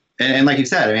 and like you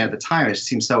said, I mean, at the time, it just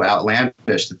seemed so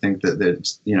outlandish to think that there'd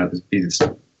be this,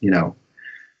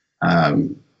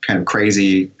 kind of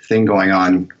crazy thing going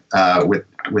on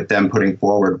with them putting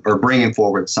forward or bringing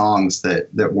forward songs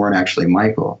that weren't actually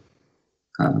Michael.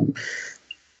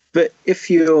 But if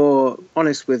you're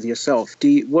honest with yourself,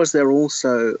 was there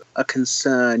also a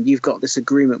concern? You've got this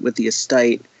agreement with the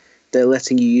estate. They're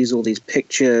letting you use all these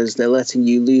pictures. They're letting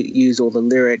you use all the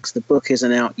lyrics. The book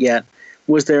isn't out yet.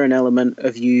 Was there an element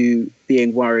of you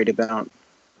being worried about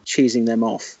cheesing them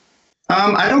off?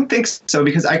 I don't think so,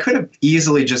 because I could have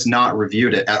easily just not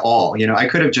reviewed it at all. I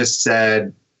could have just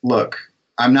said, look,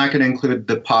 I'm not going to include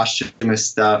the posthumous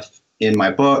stuff in my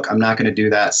book. I'm not going to do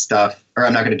that stuff, or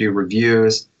I'm not going to do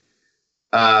reviews.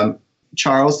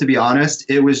 Charles, to be honest,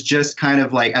 it was just kind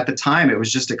of like, at the time, it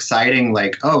was just exciting.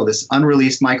 Like, oh, this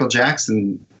unreleased Michael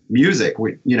Jackson music,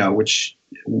 which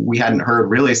we hadn't heard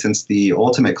really since the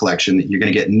Ultimate Collection, that you're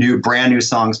going to get brand new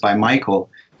songs by Michael.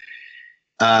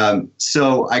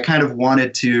 So I kind of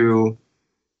wanted to,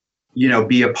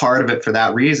 be a part of it for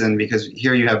that reason, because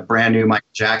here you have brand new Michael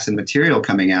Jackson material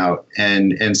coming out.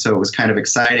 And so it was kind of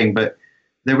exciting, but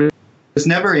there was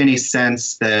never any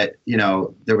sense that,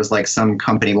 there was like some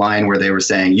company line where they were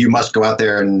saying, you must go out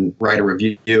there and write a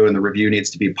review and the review needs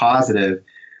to be positive.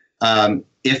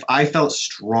 If I felt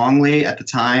strongly at the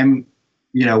time,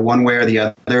 one way or the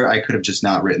other, I could have just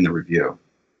not written the review.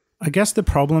 I guess the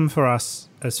problem for us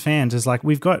as fans is like,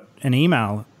 we've got an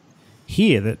email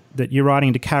here that you're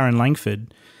writing to Karen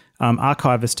Langford,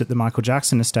 archivist at the Michael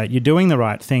Jackson estate. You're doing the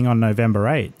right thing on November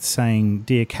 8th, saying,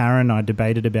 Dear Karen, I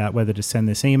debated about whether to send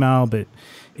this email, but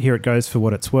here it goes for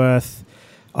what it's worth.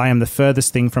 I am the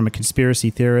furthest thing from a conspiracy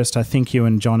theorist. I think you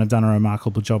and John have done a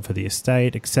remarkable job for the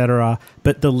estate, etc.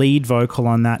 But the lead vocal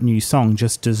on that new song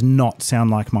just does not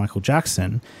sound like Michael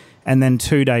Jackson. And then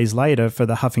 2 days later for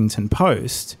the Huffington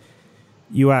Post,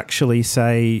 you actually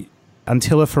say,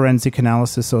 until a forensic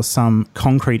analysis or some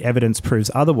concrete evidence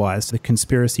proves otherwise, the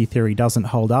conspiracy theory doesn't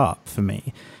hold up for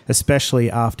me,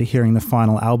 especially after hearing the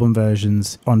final album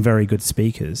versions on very good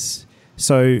speakers.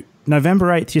 So November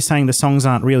 8th, you're saying the songs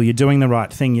aren't real. You're doing the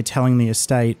right thing. You're telling the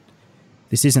estate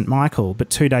this isn't Michael. But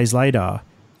 2 days later,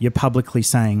 you're publicly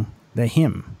saying they're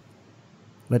him.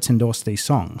 Let's endorse these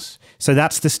songs. So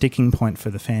that's the sticking point for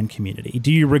the fan community.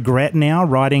 Do you regret now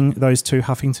writing those two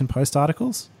Huffington Post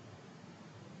articles?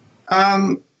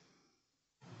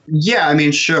 Yeah, I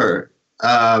mean, sure.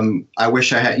 I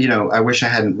wish I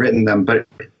hadn't written them, but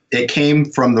it came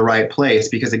from the right place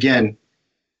because, again,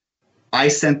 I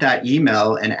sent that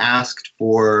email and asked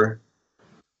for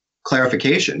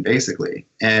clarification, basically.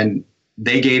 And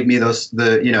they gave me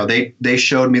they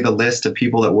showed me the list of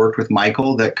people that worked with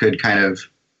Michael that could kind of,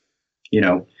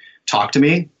 talk to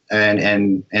me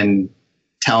and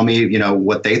tell me,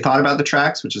 what they thought about the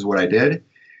tracks, which is what I did.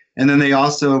 And then they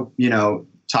also,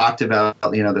 talked about,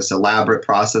 this elaborate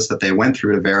process that they went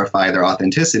through to verify their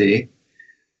authenticity,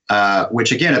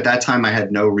 which again, at that time I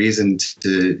had no reason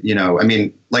to,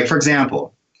 like, for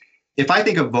example, if I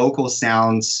think a vocal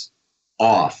sounds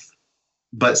off,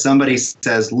 but somebody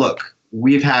says, look,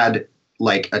 we've had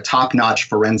like a top-notch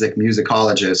forensic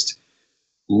musicologist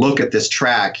look at this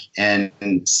track and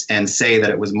say that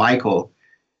it was Michael,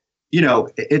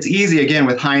 it's easy again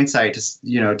with hindsight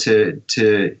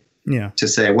to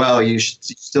say, well, you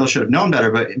still should have known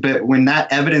better. But when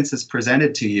that evidence is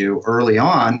presented to you early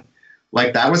on,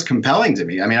 like that was compelling to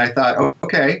me. I mean, I thought, oh,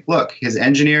 okay, look, his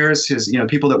engineers, his,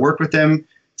 people that worked with him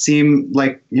seem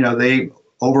like, they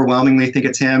overwhelmingly think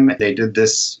it's him. They did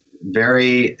this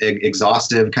very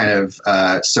exhaustive kind of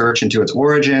search into its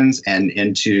origins and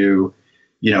into,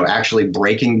 actually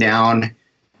breaking down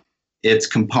its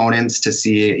components to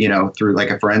see, through like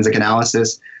a forensic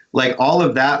analysis. Like all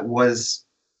of that was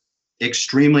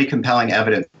extremely compelling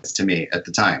evidence to me at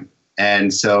the time.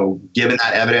 And so given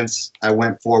that evidence, I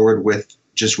went forward with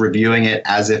just reviewing it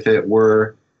as if it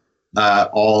were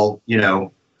all,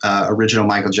 original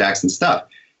Michael Jackson stuff.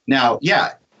 Now,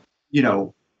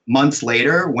 months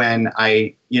later when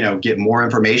I, get more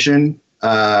information,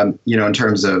 in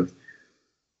terms of,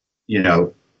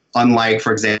 unlike,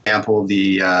 for example,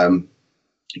 the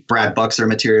Brad Buxer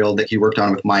material that he worked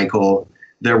on with Michael,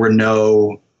 there were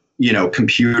no,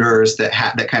 computers that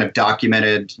kind of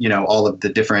documented, all of the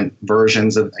different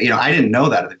versions of, I didn't know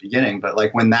that at the beginning, but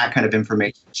like when that kind of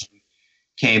information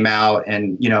came out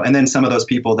and, and then some of those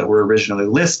people that were originally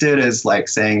listed as like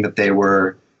saying that they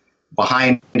were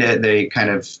behind it, they kind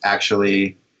of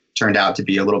actually turned out to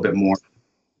be a little bit more.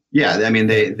 Yeah. I mean,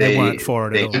 they weren't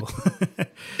for it at all.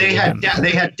 they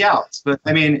had doubts, but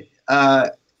I mean,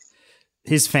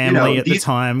 his family at the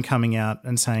time coming out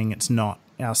and saying it's not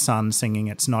our son singing,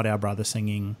 it's not our brother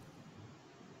singing,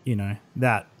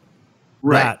 that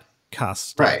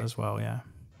cussed as well. Yeah.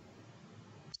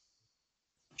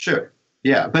 Sure.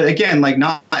 Yeah. But again, like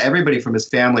not everybody from his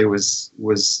family was,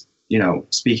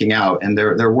 speaking out. And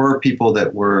there were people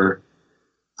that were,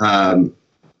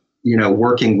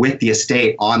 working with the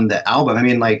estate on the album. I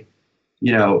mean, like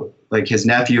his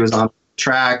nephew was on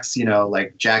tracks,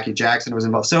 like Jackie Jackson was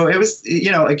involved. So it was,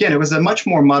 again, it was a much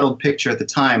more muddled picture at the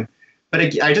time. But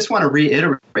I just want to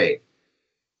reiterate,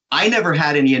 I never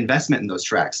had any investment in those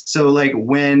tracks. So like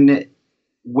when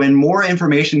more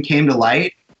information came to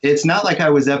light, it's not like I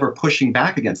was ever pushing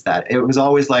back against that. It was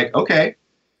always like, okay.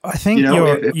 I think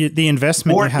the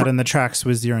investment you had in the tracks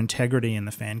was your integrity in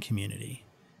the fan community.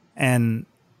 And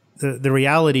the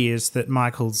reality is that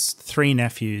Michael's 3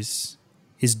 nephews,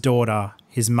 his daughter,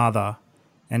 his mother,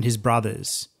 and his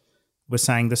brothers were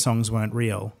saying the songs weren't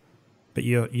real, but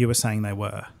you were saying they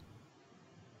were.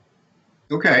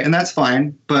 Okay, and that's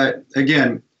fine. But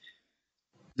again,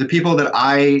 the people that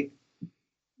I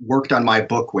worked on my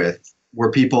book with were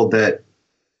people that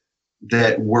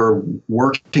were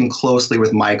working closely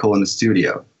with Michael in the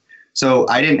studio. So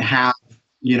I didn't have,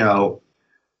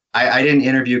 I didn't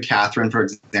interview Catherine, for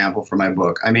example, for my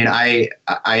book. I mean, I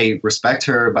respect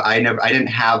her, but I didn't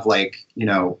have like,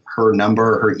 her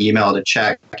number, her email to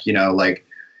check,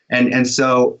 and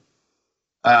so,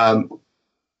 and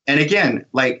again,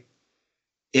 like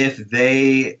if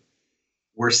they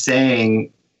were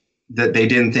saying that they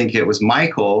didn't think it was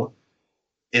Michael,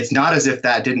 it's not as if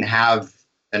that didn't have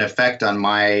an effect on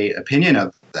my opinion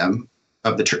of them,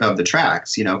 of the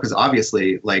tracks, because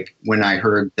obviously, like when I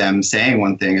heard them saying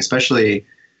one thing, especially,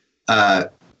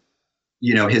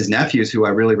 his nephews, who I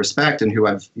really respect and who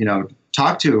I've,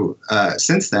 talked to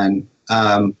since then,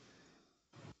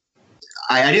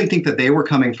 I didn't think that they were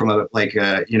coming from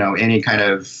any kind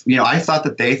of, I thought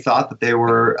that they thought that they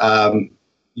were,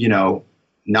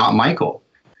 not Michael.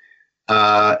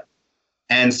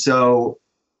 And so,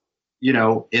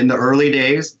 in the early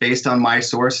days, based on my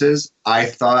sources, I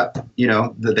thought,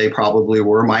 that they probably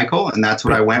were Michael, and that's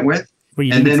what I went with. Well,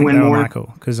 you didn't think they were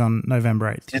Michael, because on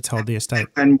November 8th, you told the estate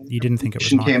you didn't think it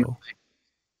was Michael.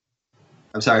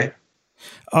 I'm sorry?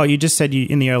 Oh, you just said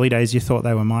in the early days you thought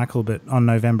they were Michael, but on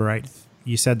November 8th,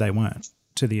 you said they weren't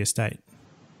to the estate.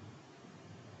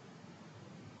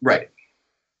 Right.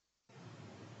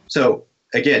 So,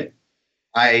 again,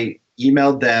 I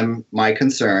emailed them my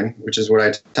concern, which is what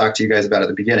I talked to you guys about at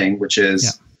the beginning, which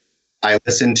is I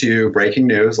listen to breaking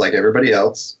news like everybody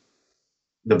else.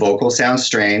 The vocal sounds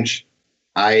strange.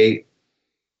 I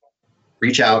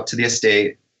reach out to the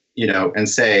estate, and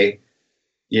say,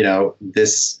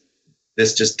 this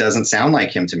just doesn't sound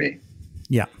like him to me.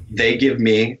 Yeah. They give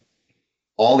me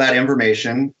all that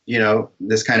information,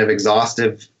 this kind of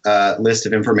exhaustive list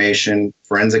of information,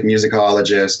 forensic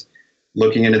musicologist,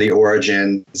 looking into the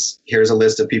origins. Here's a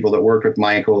list of people that worked with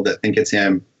Michael that think it's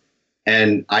him.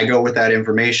 And I go with that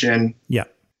information. Yeah.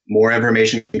 More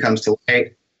information comes to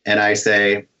light. And I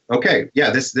say, okay, yeah,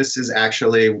 this is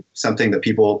actually something that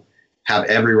people have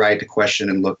every right to question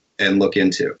and look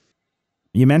into.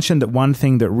 You mentioned that one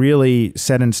thing that really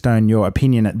set in stone your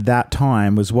opinion at that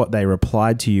time was what they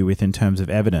replied to you with in terms of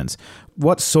evidence.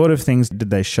 What sort of things did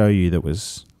they show you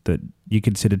that you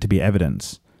considered to be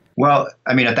evidence? Well,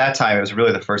 I mean, at that time, it was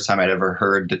really the first time I'd ever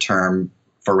heard the term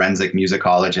forensic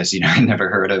musicologist. I'd never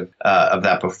heard of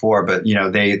that before. But,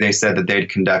 they said that they'd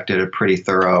conducted a pretty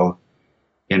thorough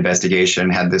investigation,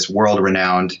 had this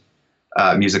world-renowned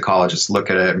musicologist look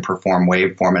at it and perform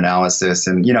waveform analysis.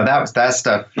 And, that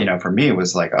stuff, for me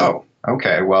was like, oh,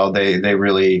 okay, well, they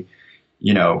really,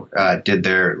 did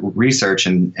their research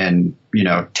and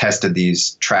tested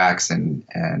these tracks and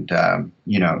had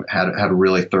a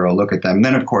really thorough look at them. And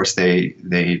then, of course,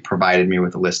 they provided me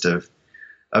with a list of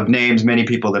names, many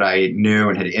people that I knew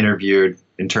and had interviewed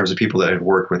in terms of people that had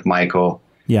worked with Michael,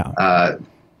 that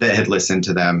had listened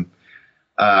to them.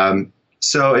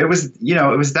 So it was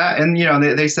that, and,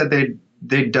 they said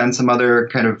they'd done some other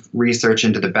kind of research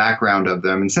into the background of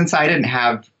them. And since I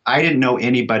didn't know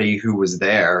anybody who was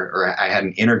there, or I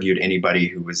hadn't interviewed anybody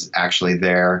who was actually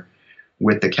there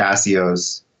with the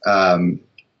Casios,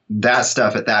 that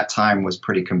stuff at that time was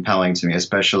pretty compelling to me,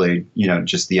 especially,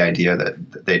 just the idea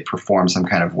that they'd perform some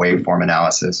kind of waveform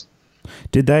analysis.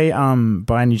 Did they,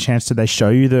 by any chance, did they show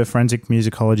you the forensic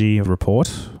musicology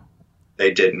report?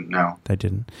 They didn't, no. They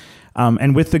didn't.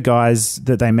 And with the guys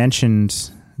that they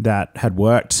mentioned that had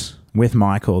worked with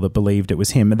Michael that believed it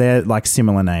was him, they're like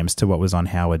similar names to what was on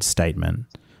Howard's statement,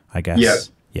 I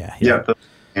guess. Yeah. Those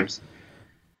names.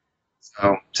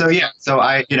 So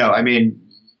I,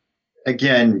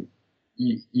 again,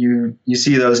 you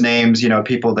see those names,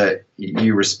 people that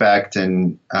you respect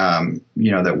and,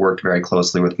 that worked very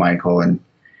closely with Michael, and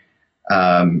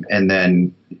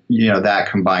then, that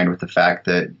combined with the fact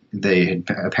that they had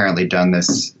apparently done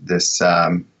this,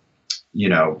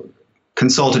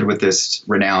 consulted with this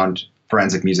renowned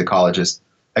forensic musicologist.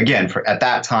 Again, at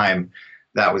that time,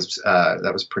 that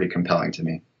was pretty compelling to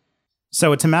me.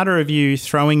 So it's a matter of you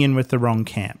throwing in with the wrong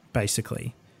camp,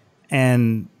 basically.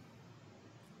 And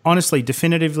honestly,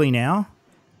 definitively now,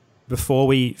 before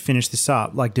we finish this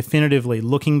up, like definitively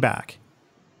looking back,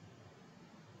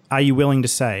 are you willing to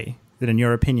say that in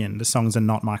your opinion, the songs are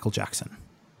not Michael Jackson?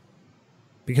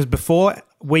 Because before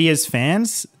we as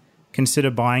fans consider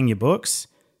buying your books,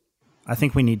 I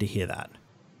think we need to hear that.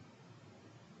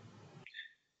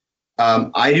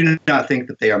 I do not think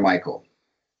that they are Michael.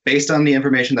 Based on the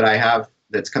information that I have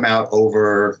that's come out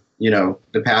over,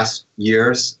 the past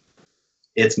years,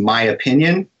 it's my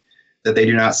opinion that they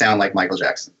do not sound like Michael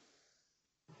Jackson.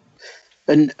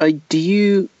 And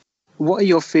what are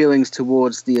your feelings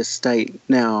towards the estate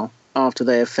now after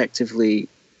they effectively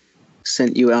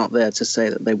sent you out there to say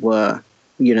that they were,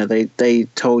 they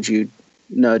told you,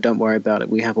 no, don't worry about it.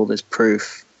 We have all this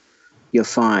proof. You're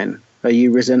fine. Are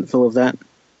you resentful of that?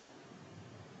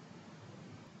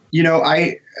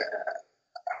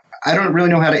 I don't really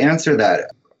know how to answer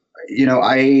that.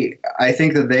 I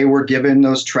think that they were given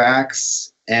those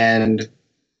tracks, and,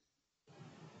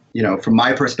 from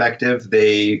my perspective,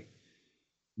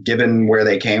 given where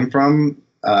they came from,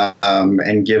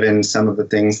 and given some of the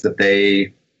things that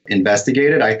they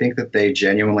investigated, I think that they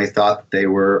genuinely thought that they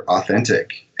were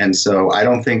authentic. And so I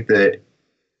don't think that,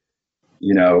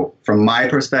 from my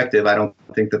perspective, I don't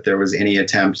think that there was any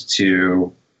attempt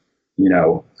to,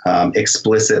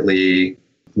 explicitly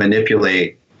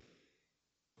manipulate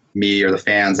me or the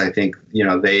fans. I think,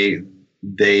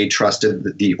 they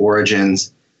trusted the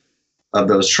origins of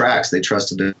those tracks. They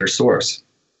trusted their source.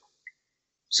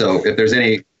 So if there's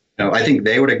any, I think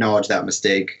they would acknowledge that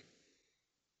mistake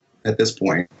at this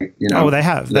point. Oh, they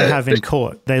have. They have in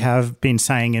court. They have been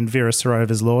saying in Vera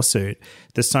Sorova's lawsuit,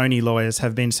 the Sony lawyers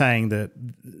have been saying that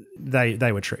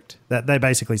they were tricked. That they're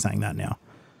basically saying that now.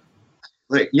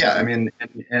 Yeah, I mean,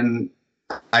 and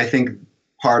I think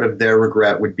part of their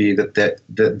regret would be that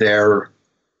their,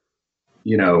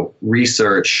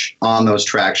 research on those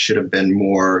tracks should have been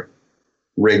more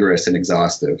rigorous and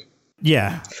exhaustive.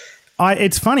 Yeah.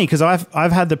 It's funny because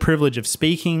I've had the privilege of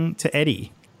speaking to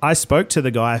Eddie. I spoke to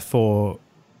the guy for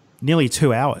nearly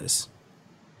 2 hours,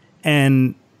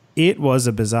 and it was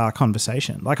a bizarre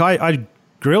conversation. Like I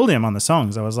grilled him on the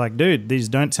songs. I was like, dude, these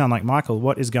don't sound like Michael.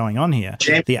 What is going on here?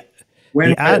 James,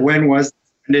 when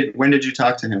did you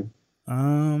talk to him?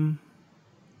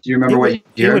 Do you remember what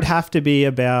year? It would have to be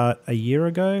about a year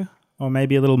ago or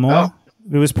maybe a little more. Oh.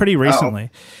 It was pretty recently.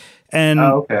 And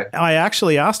okay. I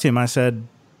actually asked him, I said,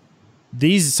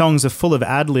 these songs are full of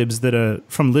ad-libs that are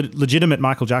from legitimate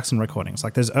Michael Jackson recordings.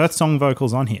 Like there's Earth Song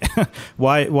vocals on here.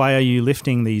 Why are you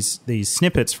lifting these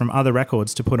snippets from other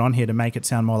records to put on here to make it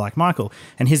sound more like Michael?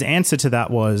 And his answer to that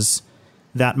was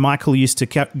that Michael used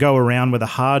to go around with a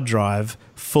hard drive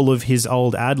full of his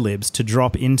old ad-libs to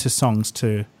drop into songs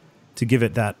to give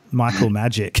it that Michael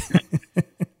magic.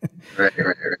 Right.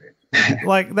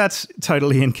 Like that's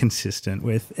totally inconsistent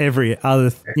with every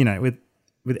other,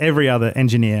 with every other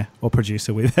engineer or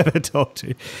producer we've ever talked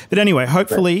to. But anyway,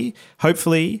 hopefully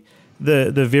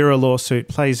the Vera lawsuit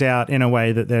plays out in a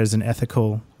way that there's an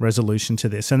ethical resolution to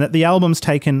this and that the album's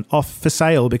taken off for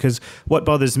sale, because what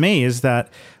bothers me is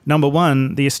that, number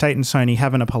one, the estate and Sony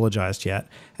haven't apologized yet.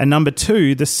 And number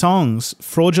two, the songs,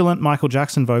 fraudulent Michael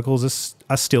Jackson vocals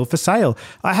are still for sale.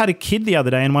 I had a kid the other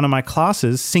day in one of my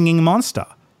classes singing Monster,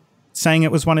 saying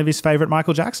it was one of his favorite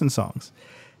Michael Jackson songs.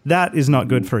 That is not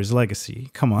good for his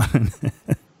legacy. Come on.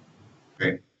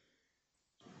 Great.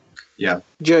 Yeah.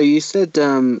 Joe, you said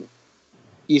earlier,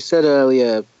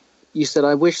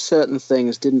 I wish certain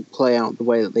things didn't play out the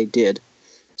way that they did.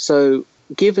 So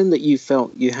given that you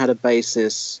felt you had a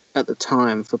basis at the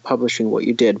time for publishing what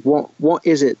you did, what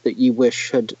is it that you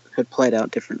wish had played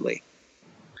out differently?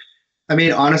 I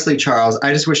mean, honestly, Charles,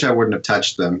 I just wish I wouldn't have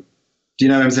touched them. Do you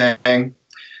know what I'm saying?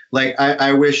 Like,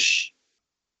 I wish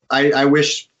I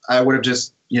would have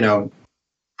just,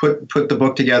 put the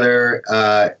book together,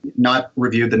 not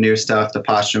reviewed the new stuff, the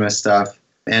posthumous stuff,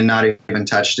 and not even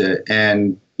touched it.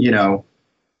 And,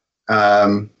 wow.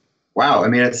 I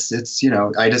mean, it's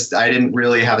I didn't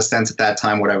really have a sense at that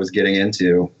time what I was getting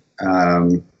into.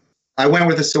 I went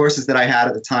with the sources that I had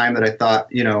at the time that I thought,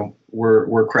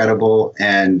 were credible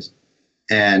and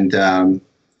in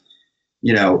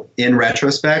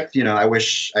retrospect, I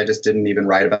wish I just didn't even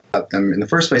write about them in the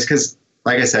first place. Cause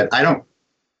like I said,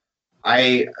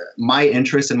 my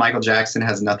interest in Michael Jackson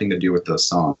has nothing to do with those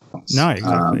songs. No,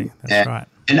 exactly. That's right.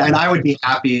 And I would be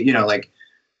happy,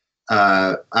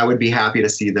 I would be happy to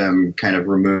see them kind of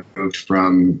removed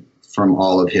from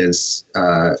all of his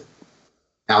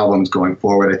albums going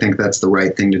forward. I think that's the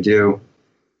right thing to do.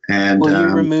 And will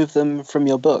you remove them from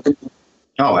your book?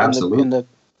 Oh, absolutely.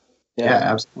 Yeah,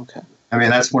 absolutely. Okay. I mean,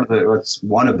 that's one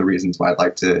of the reasons why I'd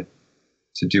like to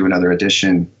do another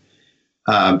edition,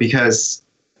 because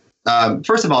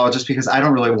first of all, just because I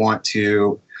don't really want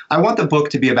to. I want the book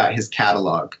to be about his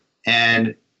catalog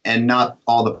and not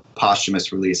all the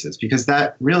posthumous releases, because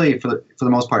that really, for the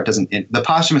most part, the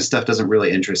posthumous stuff doesn't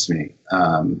really interest me.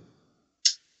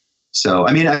 So,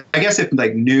 I mean, I guess if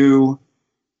like new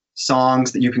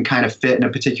songs that you can kind of fit in a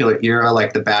particular era,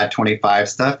 like the Bad 25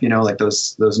 stuff, like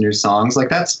those new songs, like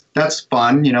that's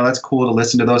fun. That's cool to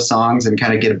listen to those songs and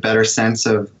kind of get a better sense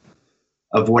of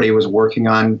what he was working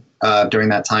on during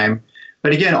that time.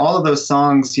 But again, all of those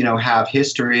songs, have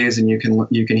histories, and you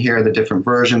can hear the different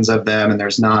versions of them, and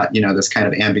there's not, this kind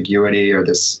of ambiguity or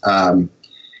this,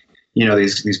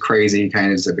 these crazy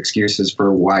kinds of excuses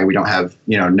for why we don't have,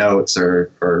 notes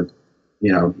or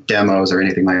demos or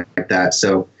anything like that.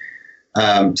 So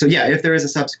yeah, if there is a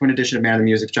subsequent edition of Man of the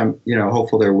Music, which I'm,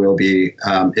 hopeful there will be,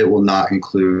 it will not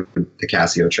include the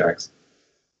Casio tracks.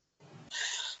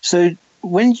 So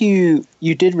when you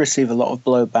did receive a lot of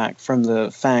blowback from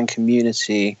the fan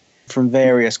community from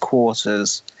various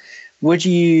quarters, do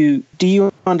you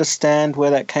understand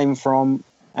where that came from?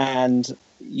 And,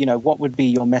 what would be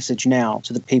your message now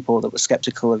to the people that were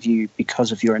skeptical of you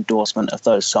because of your endorsement of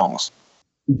those songs?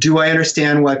 Do I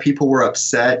understand why people were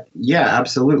upset? Yeah,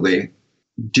 absolutely.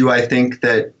 Do I think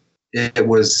that it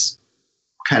was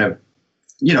kind of,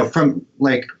 from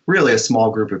like really a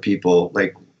small group of people,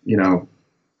 like,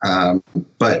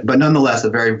 but nonetheless, a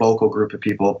very vocal group of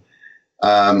people,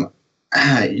 I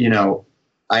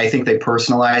think they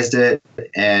personalized it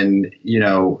and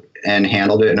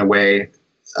handled it in a way,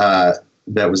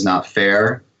 that was not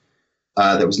fair,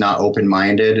 that was not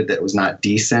open-minded, that was not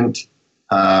decent.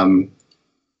 And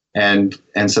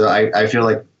so I feel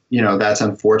like, that's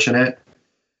unfortunate.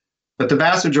 But the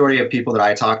vast majority of people that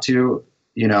I talk to,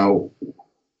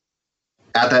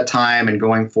 at that time and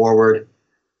going forward,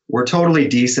 were totally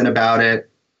decent about it,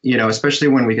 especially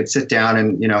when we could sit down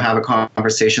and, have a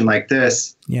conversation like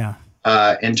this. Yeah.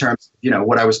 In terms,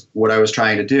 what I was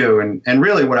trying to do. And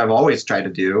really what I've always tried to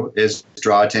do is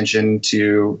draw attention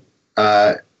to,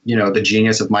 the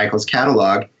genius of Michael's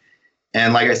catalog.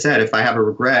 And like I said, if I have a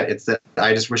regret, it's that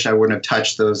I just wish I wouldn't have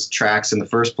touched those tracks in the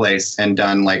first place and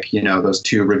done those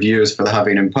 2 reviews for the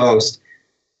Huffington Post,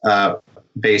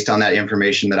 based on that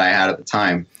information that I had at the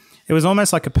time. It was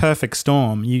almost like a perfect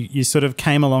storm. You sort of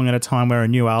came along at a time where a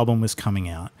new album was coming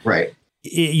out. Right.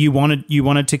 you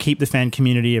wanted to keep the fan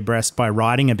community abreast by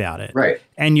writing about it, right?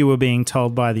 And you were being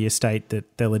told by the estate that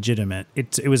they're legitimate.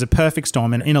 It was a perfect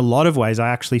storm, and in a lot of ways, I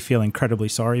actually feel incredibly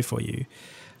sorry for you,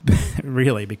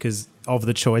 really, because of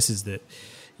the choices that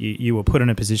you were put in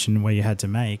a position where you had to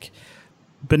make.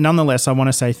 But nonetheless, I want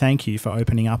to say thank you for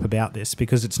opening up about this,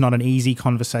 because it's not an easy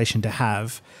conversation to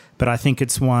have, but I think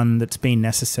it's one that's been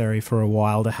necessary for a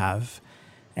while to have.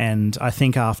 And I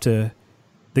think after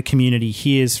the community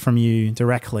hears from you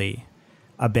directly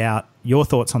about your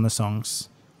thoughts on the songs,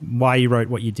 why you wrote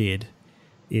what you did,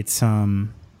 it's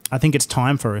I think it's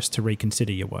time for us to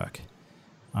reconsider your work.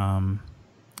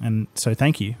 And so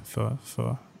thank you for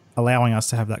allowing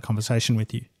us to have that conversation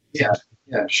with you. Yeah,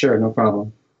 sure, no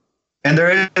problem. And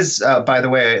there is, by the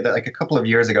way, like a couple of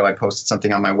years ago, I posted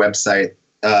something on my website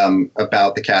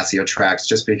about the Casio tracks,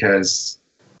 just because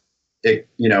I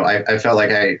felt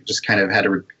like I just kind of had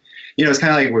to, it's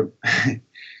kind of like,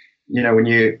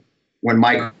 when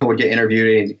Michael would get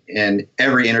interviewed and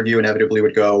every interview inevitably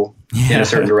would go in a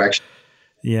certain direction.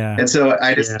 Yeah. And so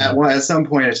I just, at some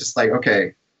point, it's just like,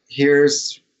 okay,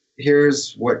 here's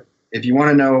what, if you want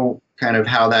to know kind of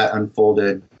how that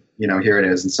unfolded, here it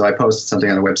is. And so I posted something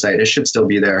on the website. It should still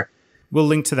be there. We'll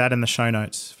link to that in the show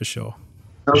notes for sure.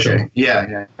 Okay. Sure.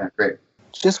 Yeah, great.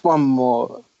 Just one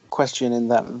more question in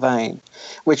that vein,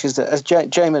 which is that, as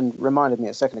Jamin reminded me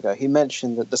a second ago, he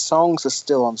mentioned that the songs are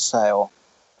still on sale.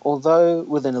 Although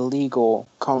within a legal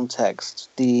context,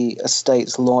 the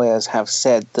estate's lawyers have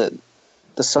said that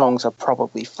the songs are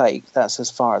probably fake. That's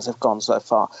as far as they've gone so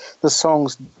far. The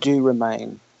songs do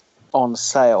remain on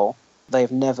sale.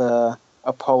 They've never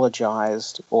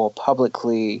apologized or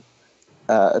publicly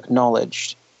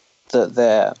acknowledged that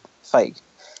they're fake.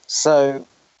 So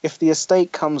if the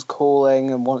estate comes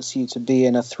calling and wants you to be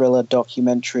in a thriller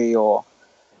documentary or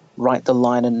write the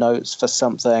liner notes for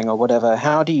something or whatever,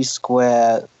 how do you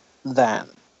square that?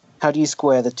 How do you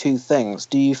square the two things?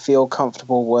 Do you feel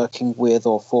comfortable working with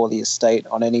or for the estate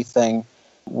on anything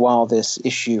while this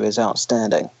issue is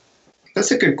outstanding? That's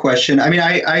a good question. I mean,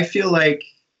 I feel like,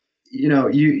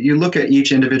 you look at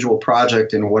each individual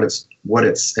project and what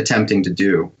it's attempting to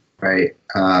do, right?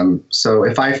 So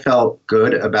if I felt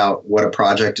good about what a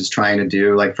project is trying to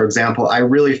do, like, for example, I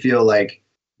really feel like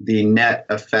the net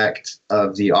effect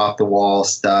of the Off the Wall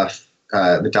stuff,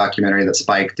 the documentary that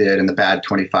Spike did, and the Bad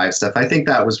 25 stuff, I think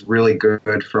that was really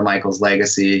good for Michael's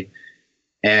legacy.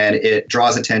 And it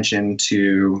draws attention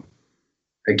to,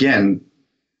 again,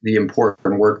 the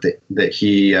important work that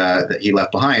he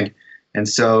left behind. And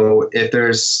so if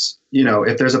there's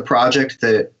a project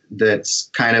that's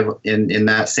kind of in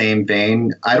that same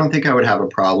vein, I don't think I would have a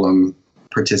problem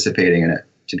participating in it,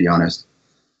 to be honest.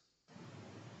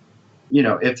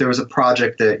 If there was a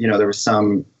project that, there was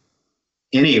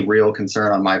any real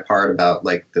concern on my part about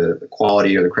like the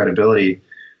quality or the credibility,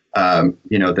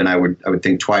 then I would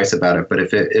think twice about it. But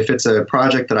if it's a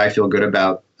project that I feel good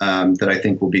about, that I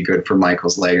think will be good for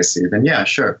Michael's legacy, then yeah,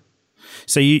 sure.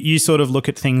 So you sort of look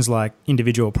at things like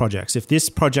individual projects. If this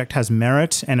project has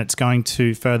merit and it's going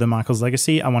to further Michael's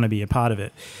legacy, I want to be a part of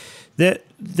it.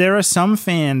 There are some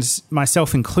fans,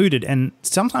 myself included, and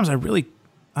sometimes I really,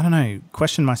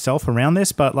 question myself around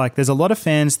this, but like there's a lot of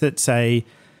fans that say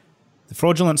the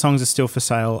fraudulent songs are still for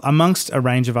sale, amongst a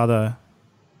range of other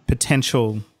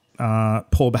potential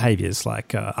poor behaviors,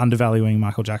 like undervaluing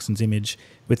Michael Jackson's image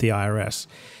with the IRS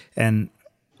and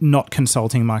not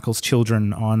consulting Michael's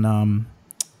children on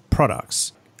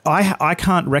products. I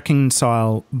can't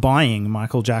reconcile buying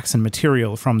Michael Jackson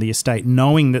material from the estate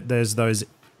knowing that there's those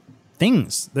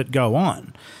things that go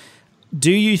on.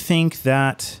 Do you think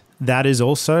that is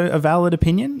also a valid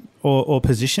opinion or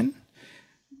position?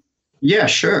 Yeah,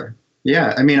 sure.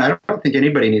 Yeah, I mean, I don't think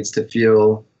anybody needs to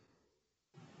feel,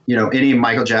 any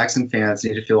Michael Jackson fans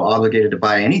need to feel obligated to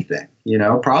buy anything.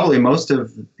 Probably most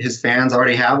of his fans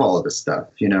already have all of this stuff,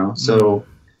 so...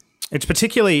 It's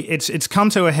particularly it's come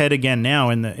to a head again now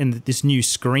in this new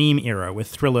Scream era with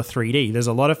Thriller 3D. There's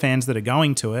a lot of fans that are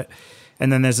going to it, and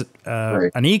then there's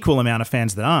right. an equal amount of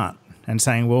fans that aren't, and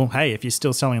saying, "Well, hey, if you're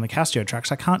still selling the Casio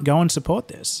tracks, I can't go and support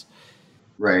this."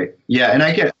 Right. Yeah, and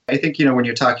I think when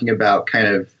you're talking about kind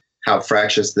of how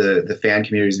fractious the fan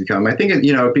community's become, I think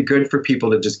it'd be good for people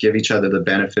to just give each other the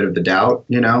benefit of the doubt.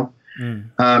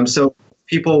 So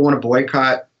people want to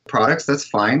boycott products, that's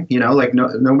fine.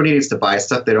 Nobody needs to buy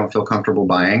stuff they don't feel comfortable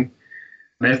buying.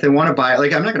 And if they want to buy,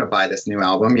 like, I'm not going to buy this new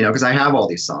album, because I have all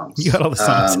these songs. You got all the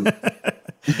songs.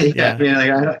 Yeah. I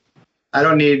mean, I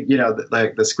don't need,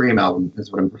 the Scream album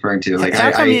is what I'm referring to. Like,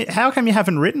 how come you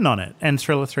haven't written on it and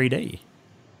Thriller 3D?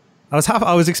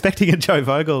 I was expecting a Joe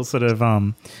Vogel sort of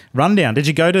rundown. Did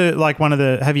you go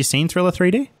to have you seen Thriller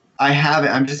 3D? I haven't.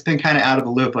 I've just been kind of out of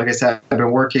the loop. Like I said, I've been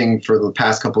working for the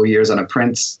past couple of years on a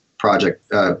Prince project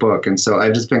book, and so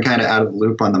I've just been kind of out of the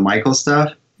loop on the Michael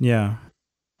stuff. Yeah.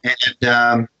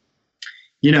 And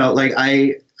like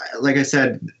I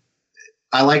said,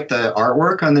 I like the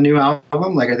artwork on the new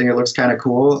album. Like, I think it looks kind of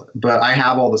cool, but I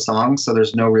have all the songs, so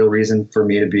there's no real reason for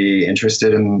me to be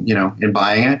interested in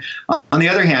buying it. On the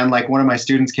other hand, like, one of my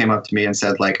students came up to me and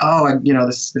said, like, oh,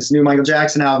 this new Michael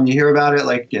Jackson album, you hear about it?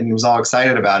 Like, and was all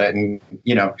excited about it. And,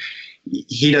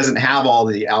 he doesn't have all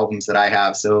the albums that I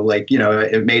have. So, like,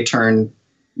 it may turn,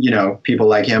 people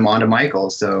like him onto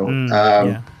Michael. So,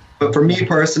 yeah. But for me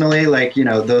personally, like,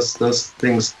 those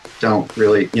things don't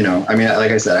really, I mean,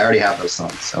 like I said, I already have those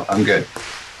songs, so I'm good.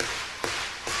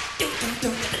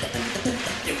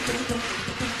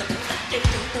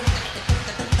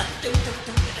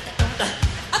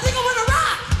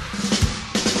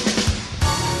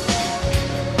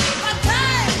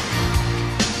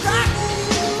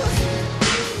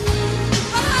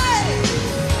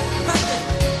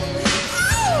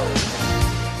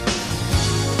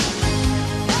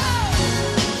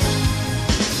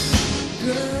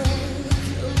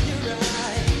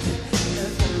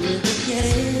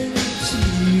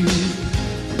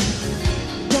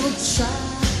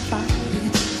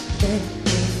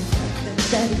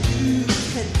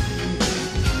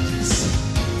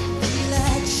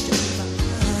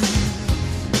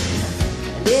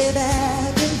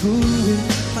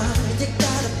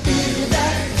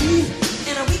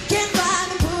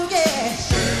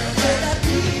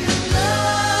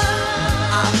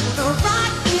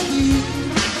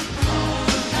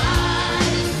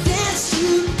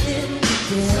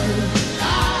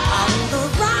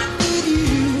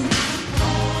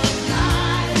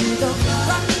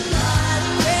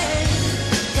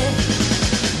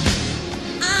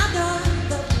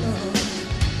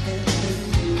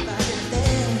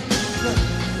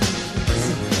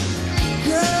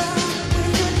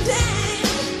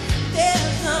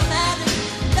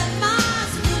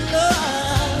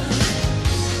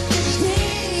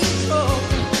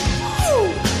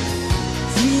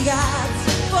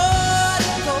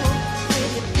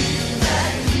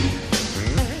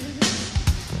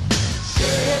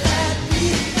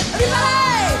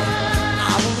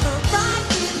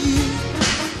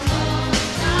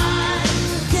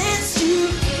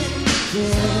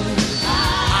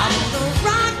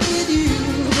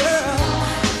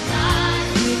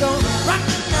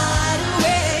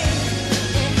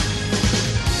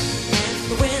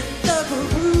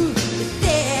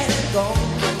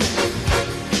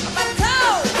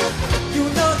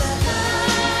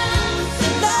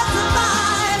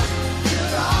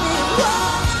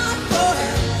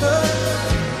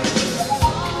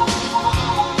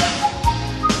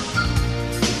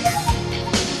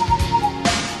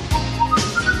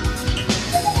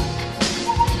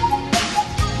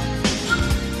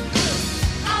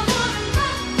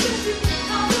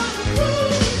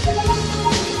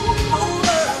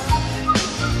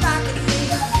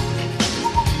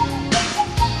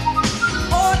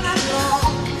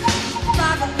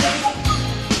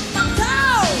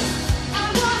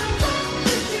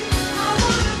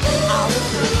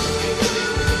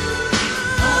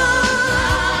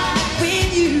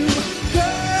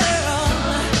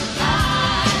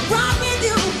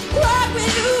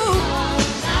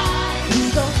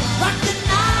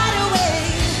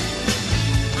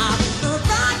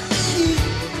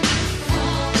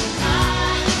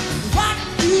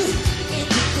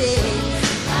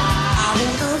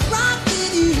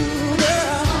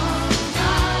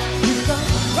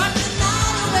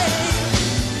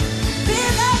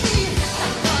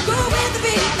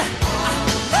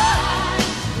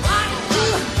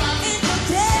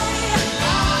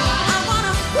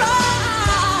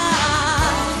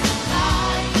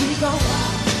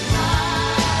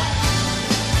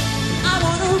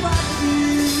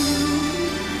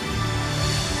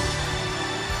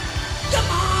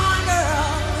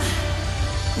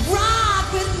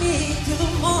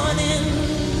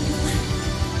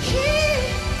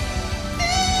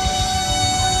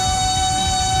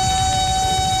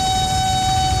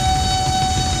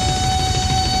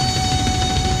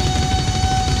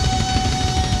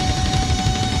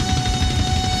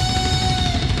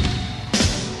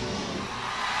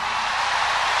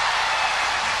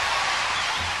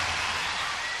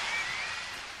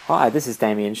 Hi, this is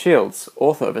Damien Shields,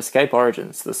 author of Escape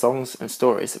Origins, the songs and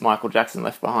stories that Michael Jackson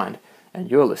left behind,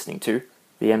 and you're listening to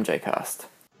the MJ Cast.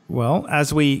 Well,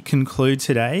 as we conclude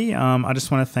today, I just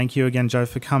want to thank you again, Joe,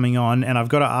 for coming on, and I've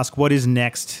got to ask, what is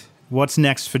next? What's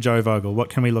next for Joe Vogel? What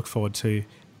can we look forward to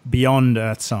beyond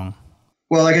Earth Song?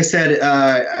 Well, like I said,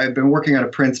 I've been working on a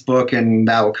Prince book, and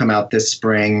that will come out this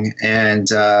spring. And,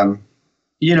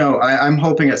 I'm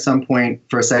hoping at some point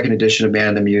for a second edition of Man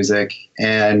in the Music.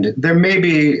 And there may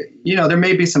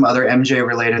be some other MJ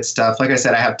related stuff. Like I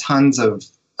said, I have tons of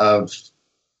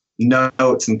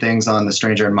notes and things on the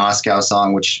Stranger in Moscow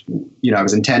song, which, I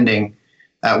was intending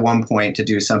at one point to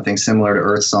do something similar to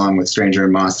Earth Song with Stranger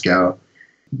in Moscow.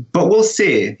 But we'll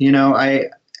see.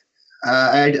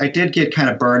 I did get kind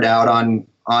of burned out on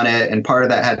it, and part of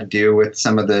that had to do with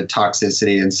some of the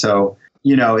toxicity. And so,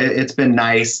 it's been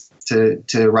nice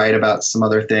to write about some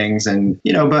other things, and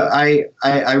but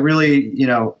I really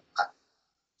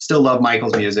still love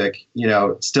Michael's music.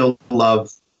 Still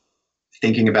love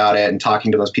thinking about it and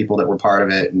talking to those people that were part of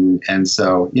it, and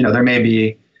so there may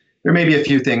be a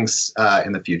few things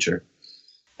in the future.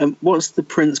 What's the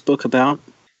Prince book about?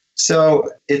 So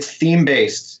it's theme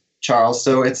based, Charles.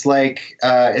 So it's like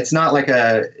it's not like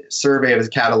a survey of his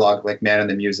catalog like Man in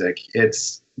the Music.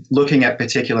 It's looking at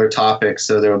particular topics.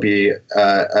 So there will be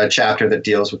a chapter that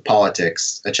deals with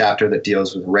politics, a chapter that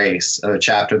deals with race, a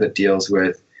chapter that deals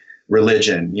with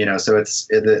religion. So it's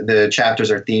the chapters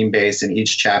are theme based, and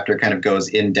each chapter kind of goes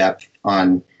in depth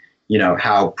on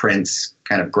how Prince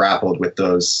kind of grappled with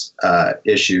those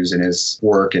issues in his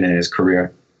work and in his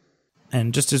career.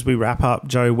 And just as we wrap up,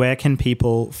 Joe, where can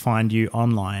people find you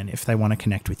online if they want to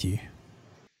connect with you?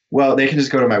 Well, they can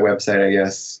just go to my website, I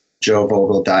guess,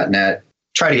 joevogel.net.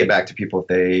 Try to get back to people if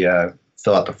they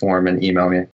fill out the form and email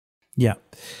me. Yeah.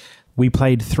 We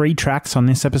played 3 tracks on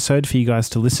this episode for you guys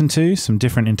to listen to, some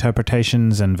different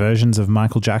interpretations and versions of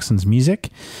Michael Jackson's music.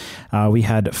 We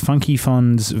had Funky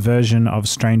Fond's version of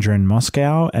Stranger in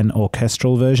Moscow, an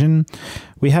orchestral version.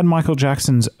 We had Michael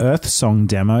Jackson's Earth Song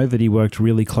demo that he worked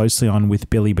really closely on with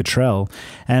Billy Bottrell.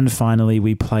 And finally,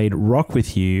 we played Rock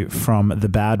With You from the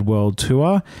Bad World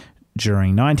Tour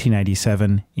during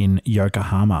 1987 in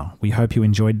Yokohama. We hope you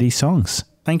enjoyed these songs.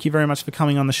 Thank you very much for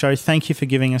coming on the show. Thank you for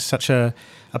giving us such a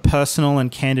personal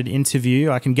and candid interview.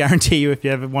 I can guarantee you if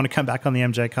you ever want to come back on the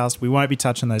MJ Cast, we won't be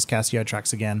touching those Casio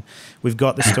tracks again. We've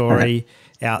got the story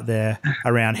out there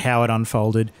around how it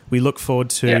unfolded. We look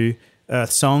forward to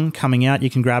Earth Song coming out.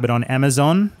 You can grab it on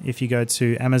Amazon. If you go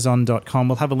to amazon.com,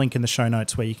 we'll have a link in the show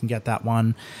notes where you can get that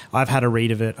one. I've had a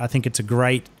read of it. I think it's a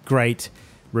great, great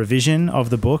revision of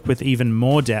the book with even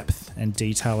more depth and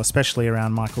detail, especially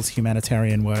around Michael's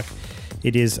humanitarian work.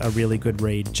 It is a really good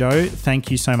read. Joe, thank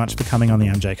you so much for coming on the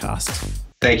MJ Cast.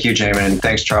 Thank you, Jamin.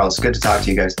 Thanks, Charles. Good to talk to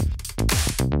you guys.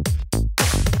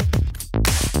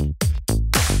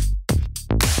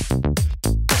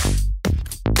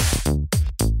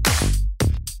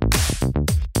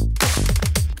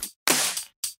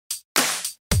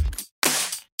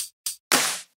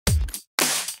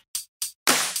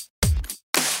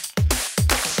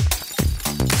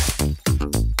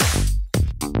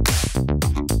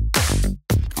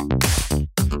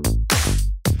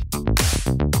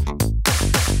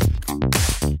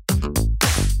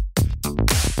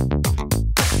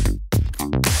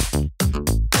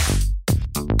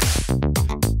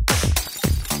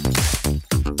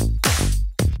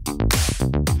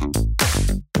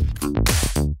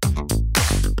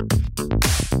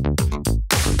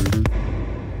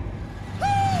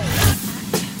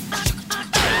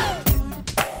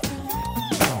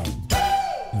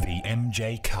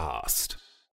 MJ Cast.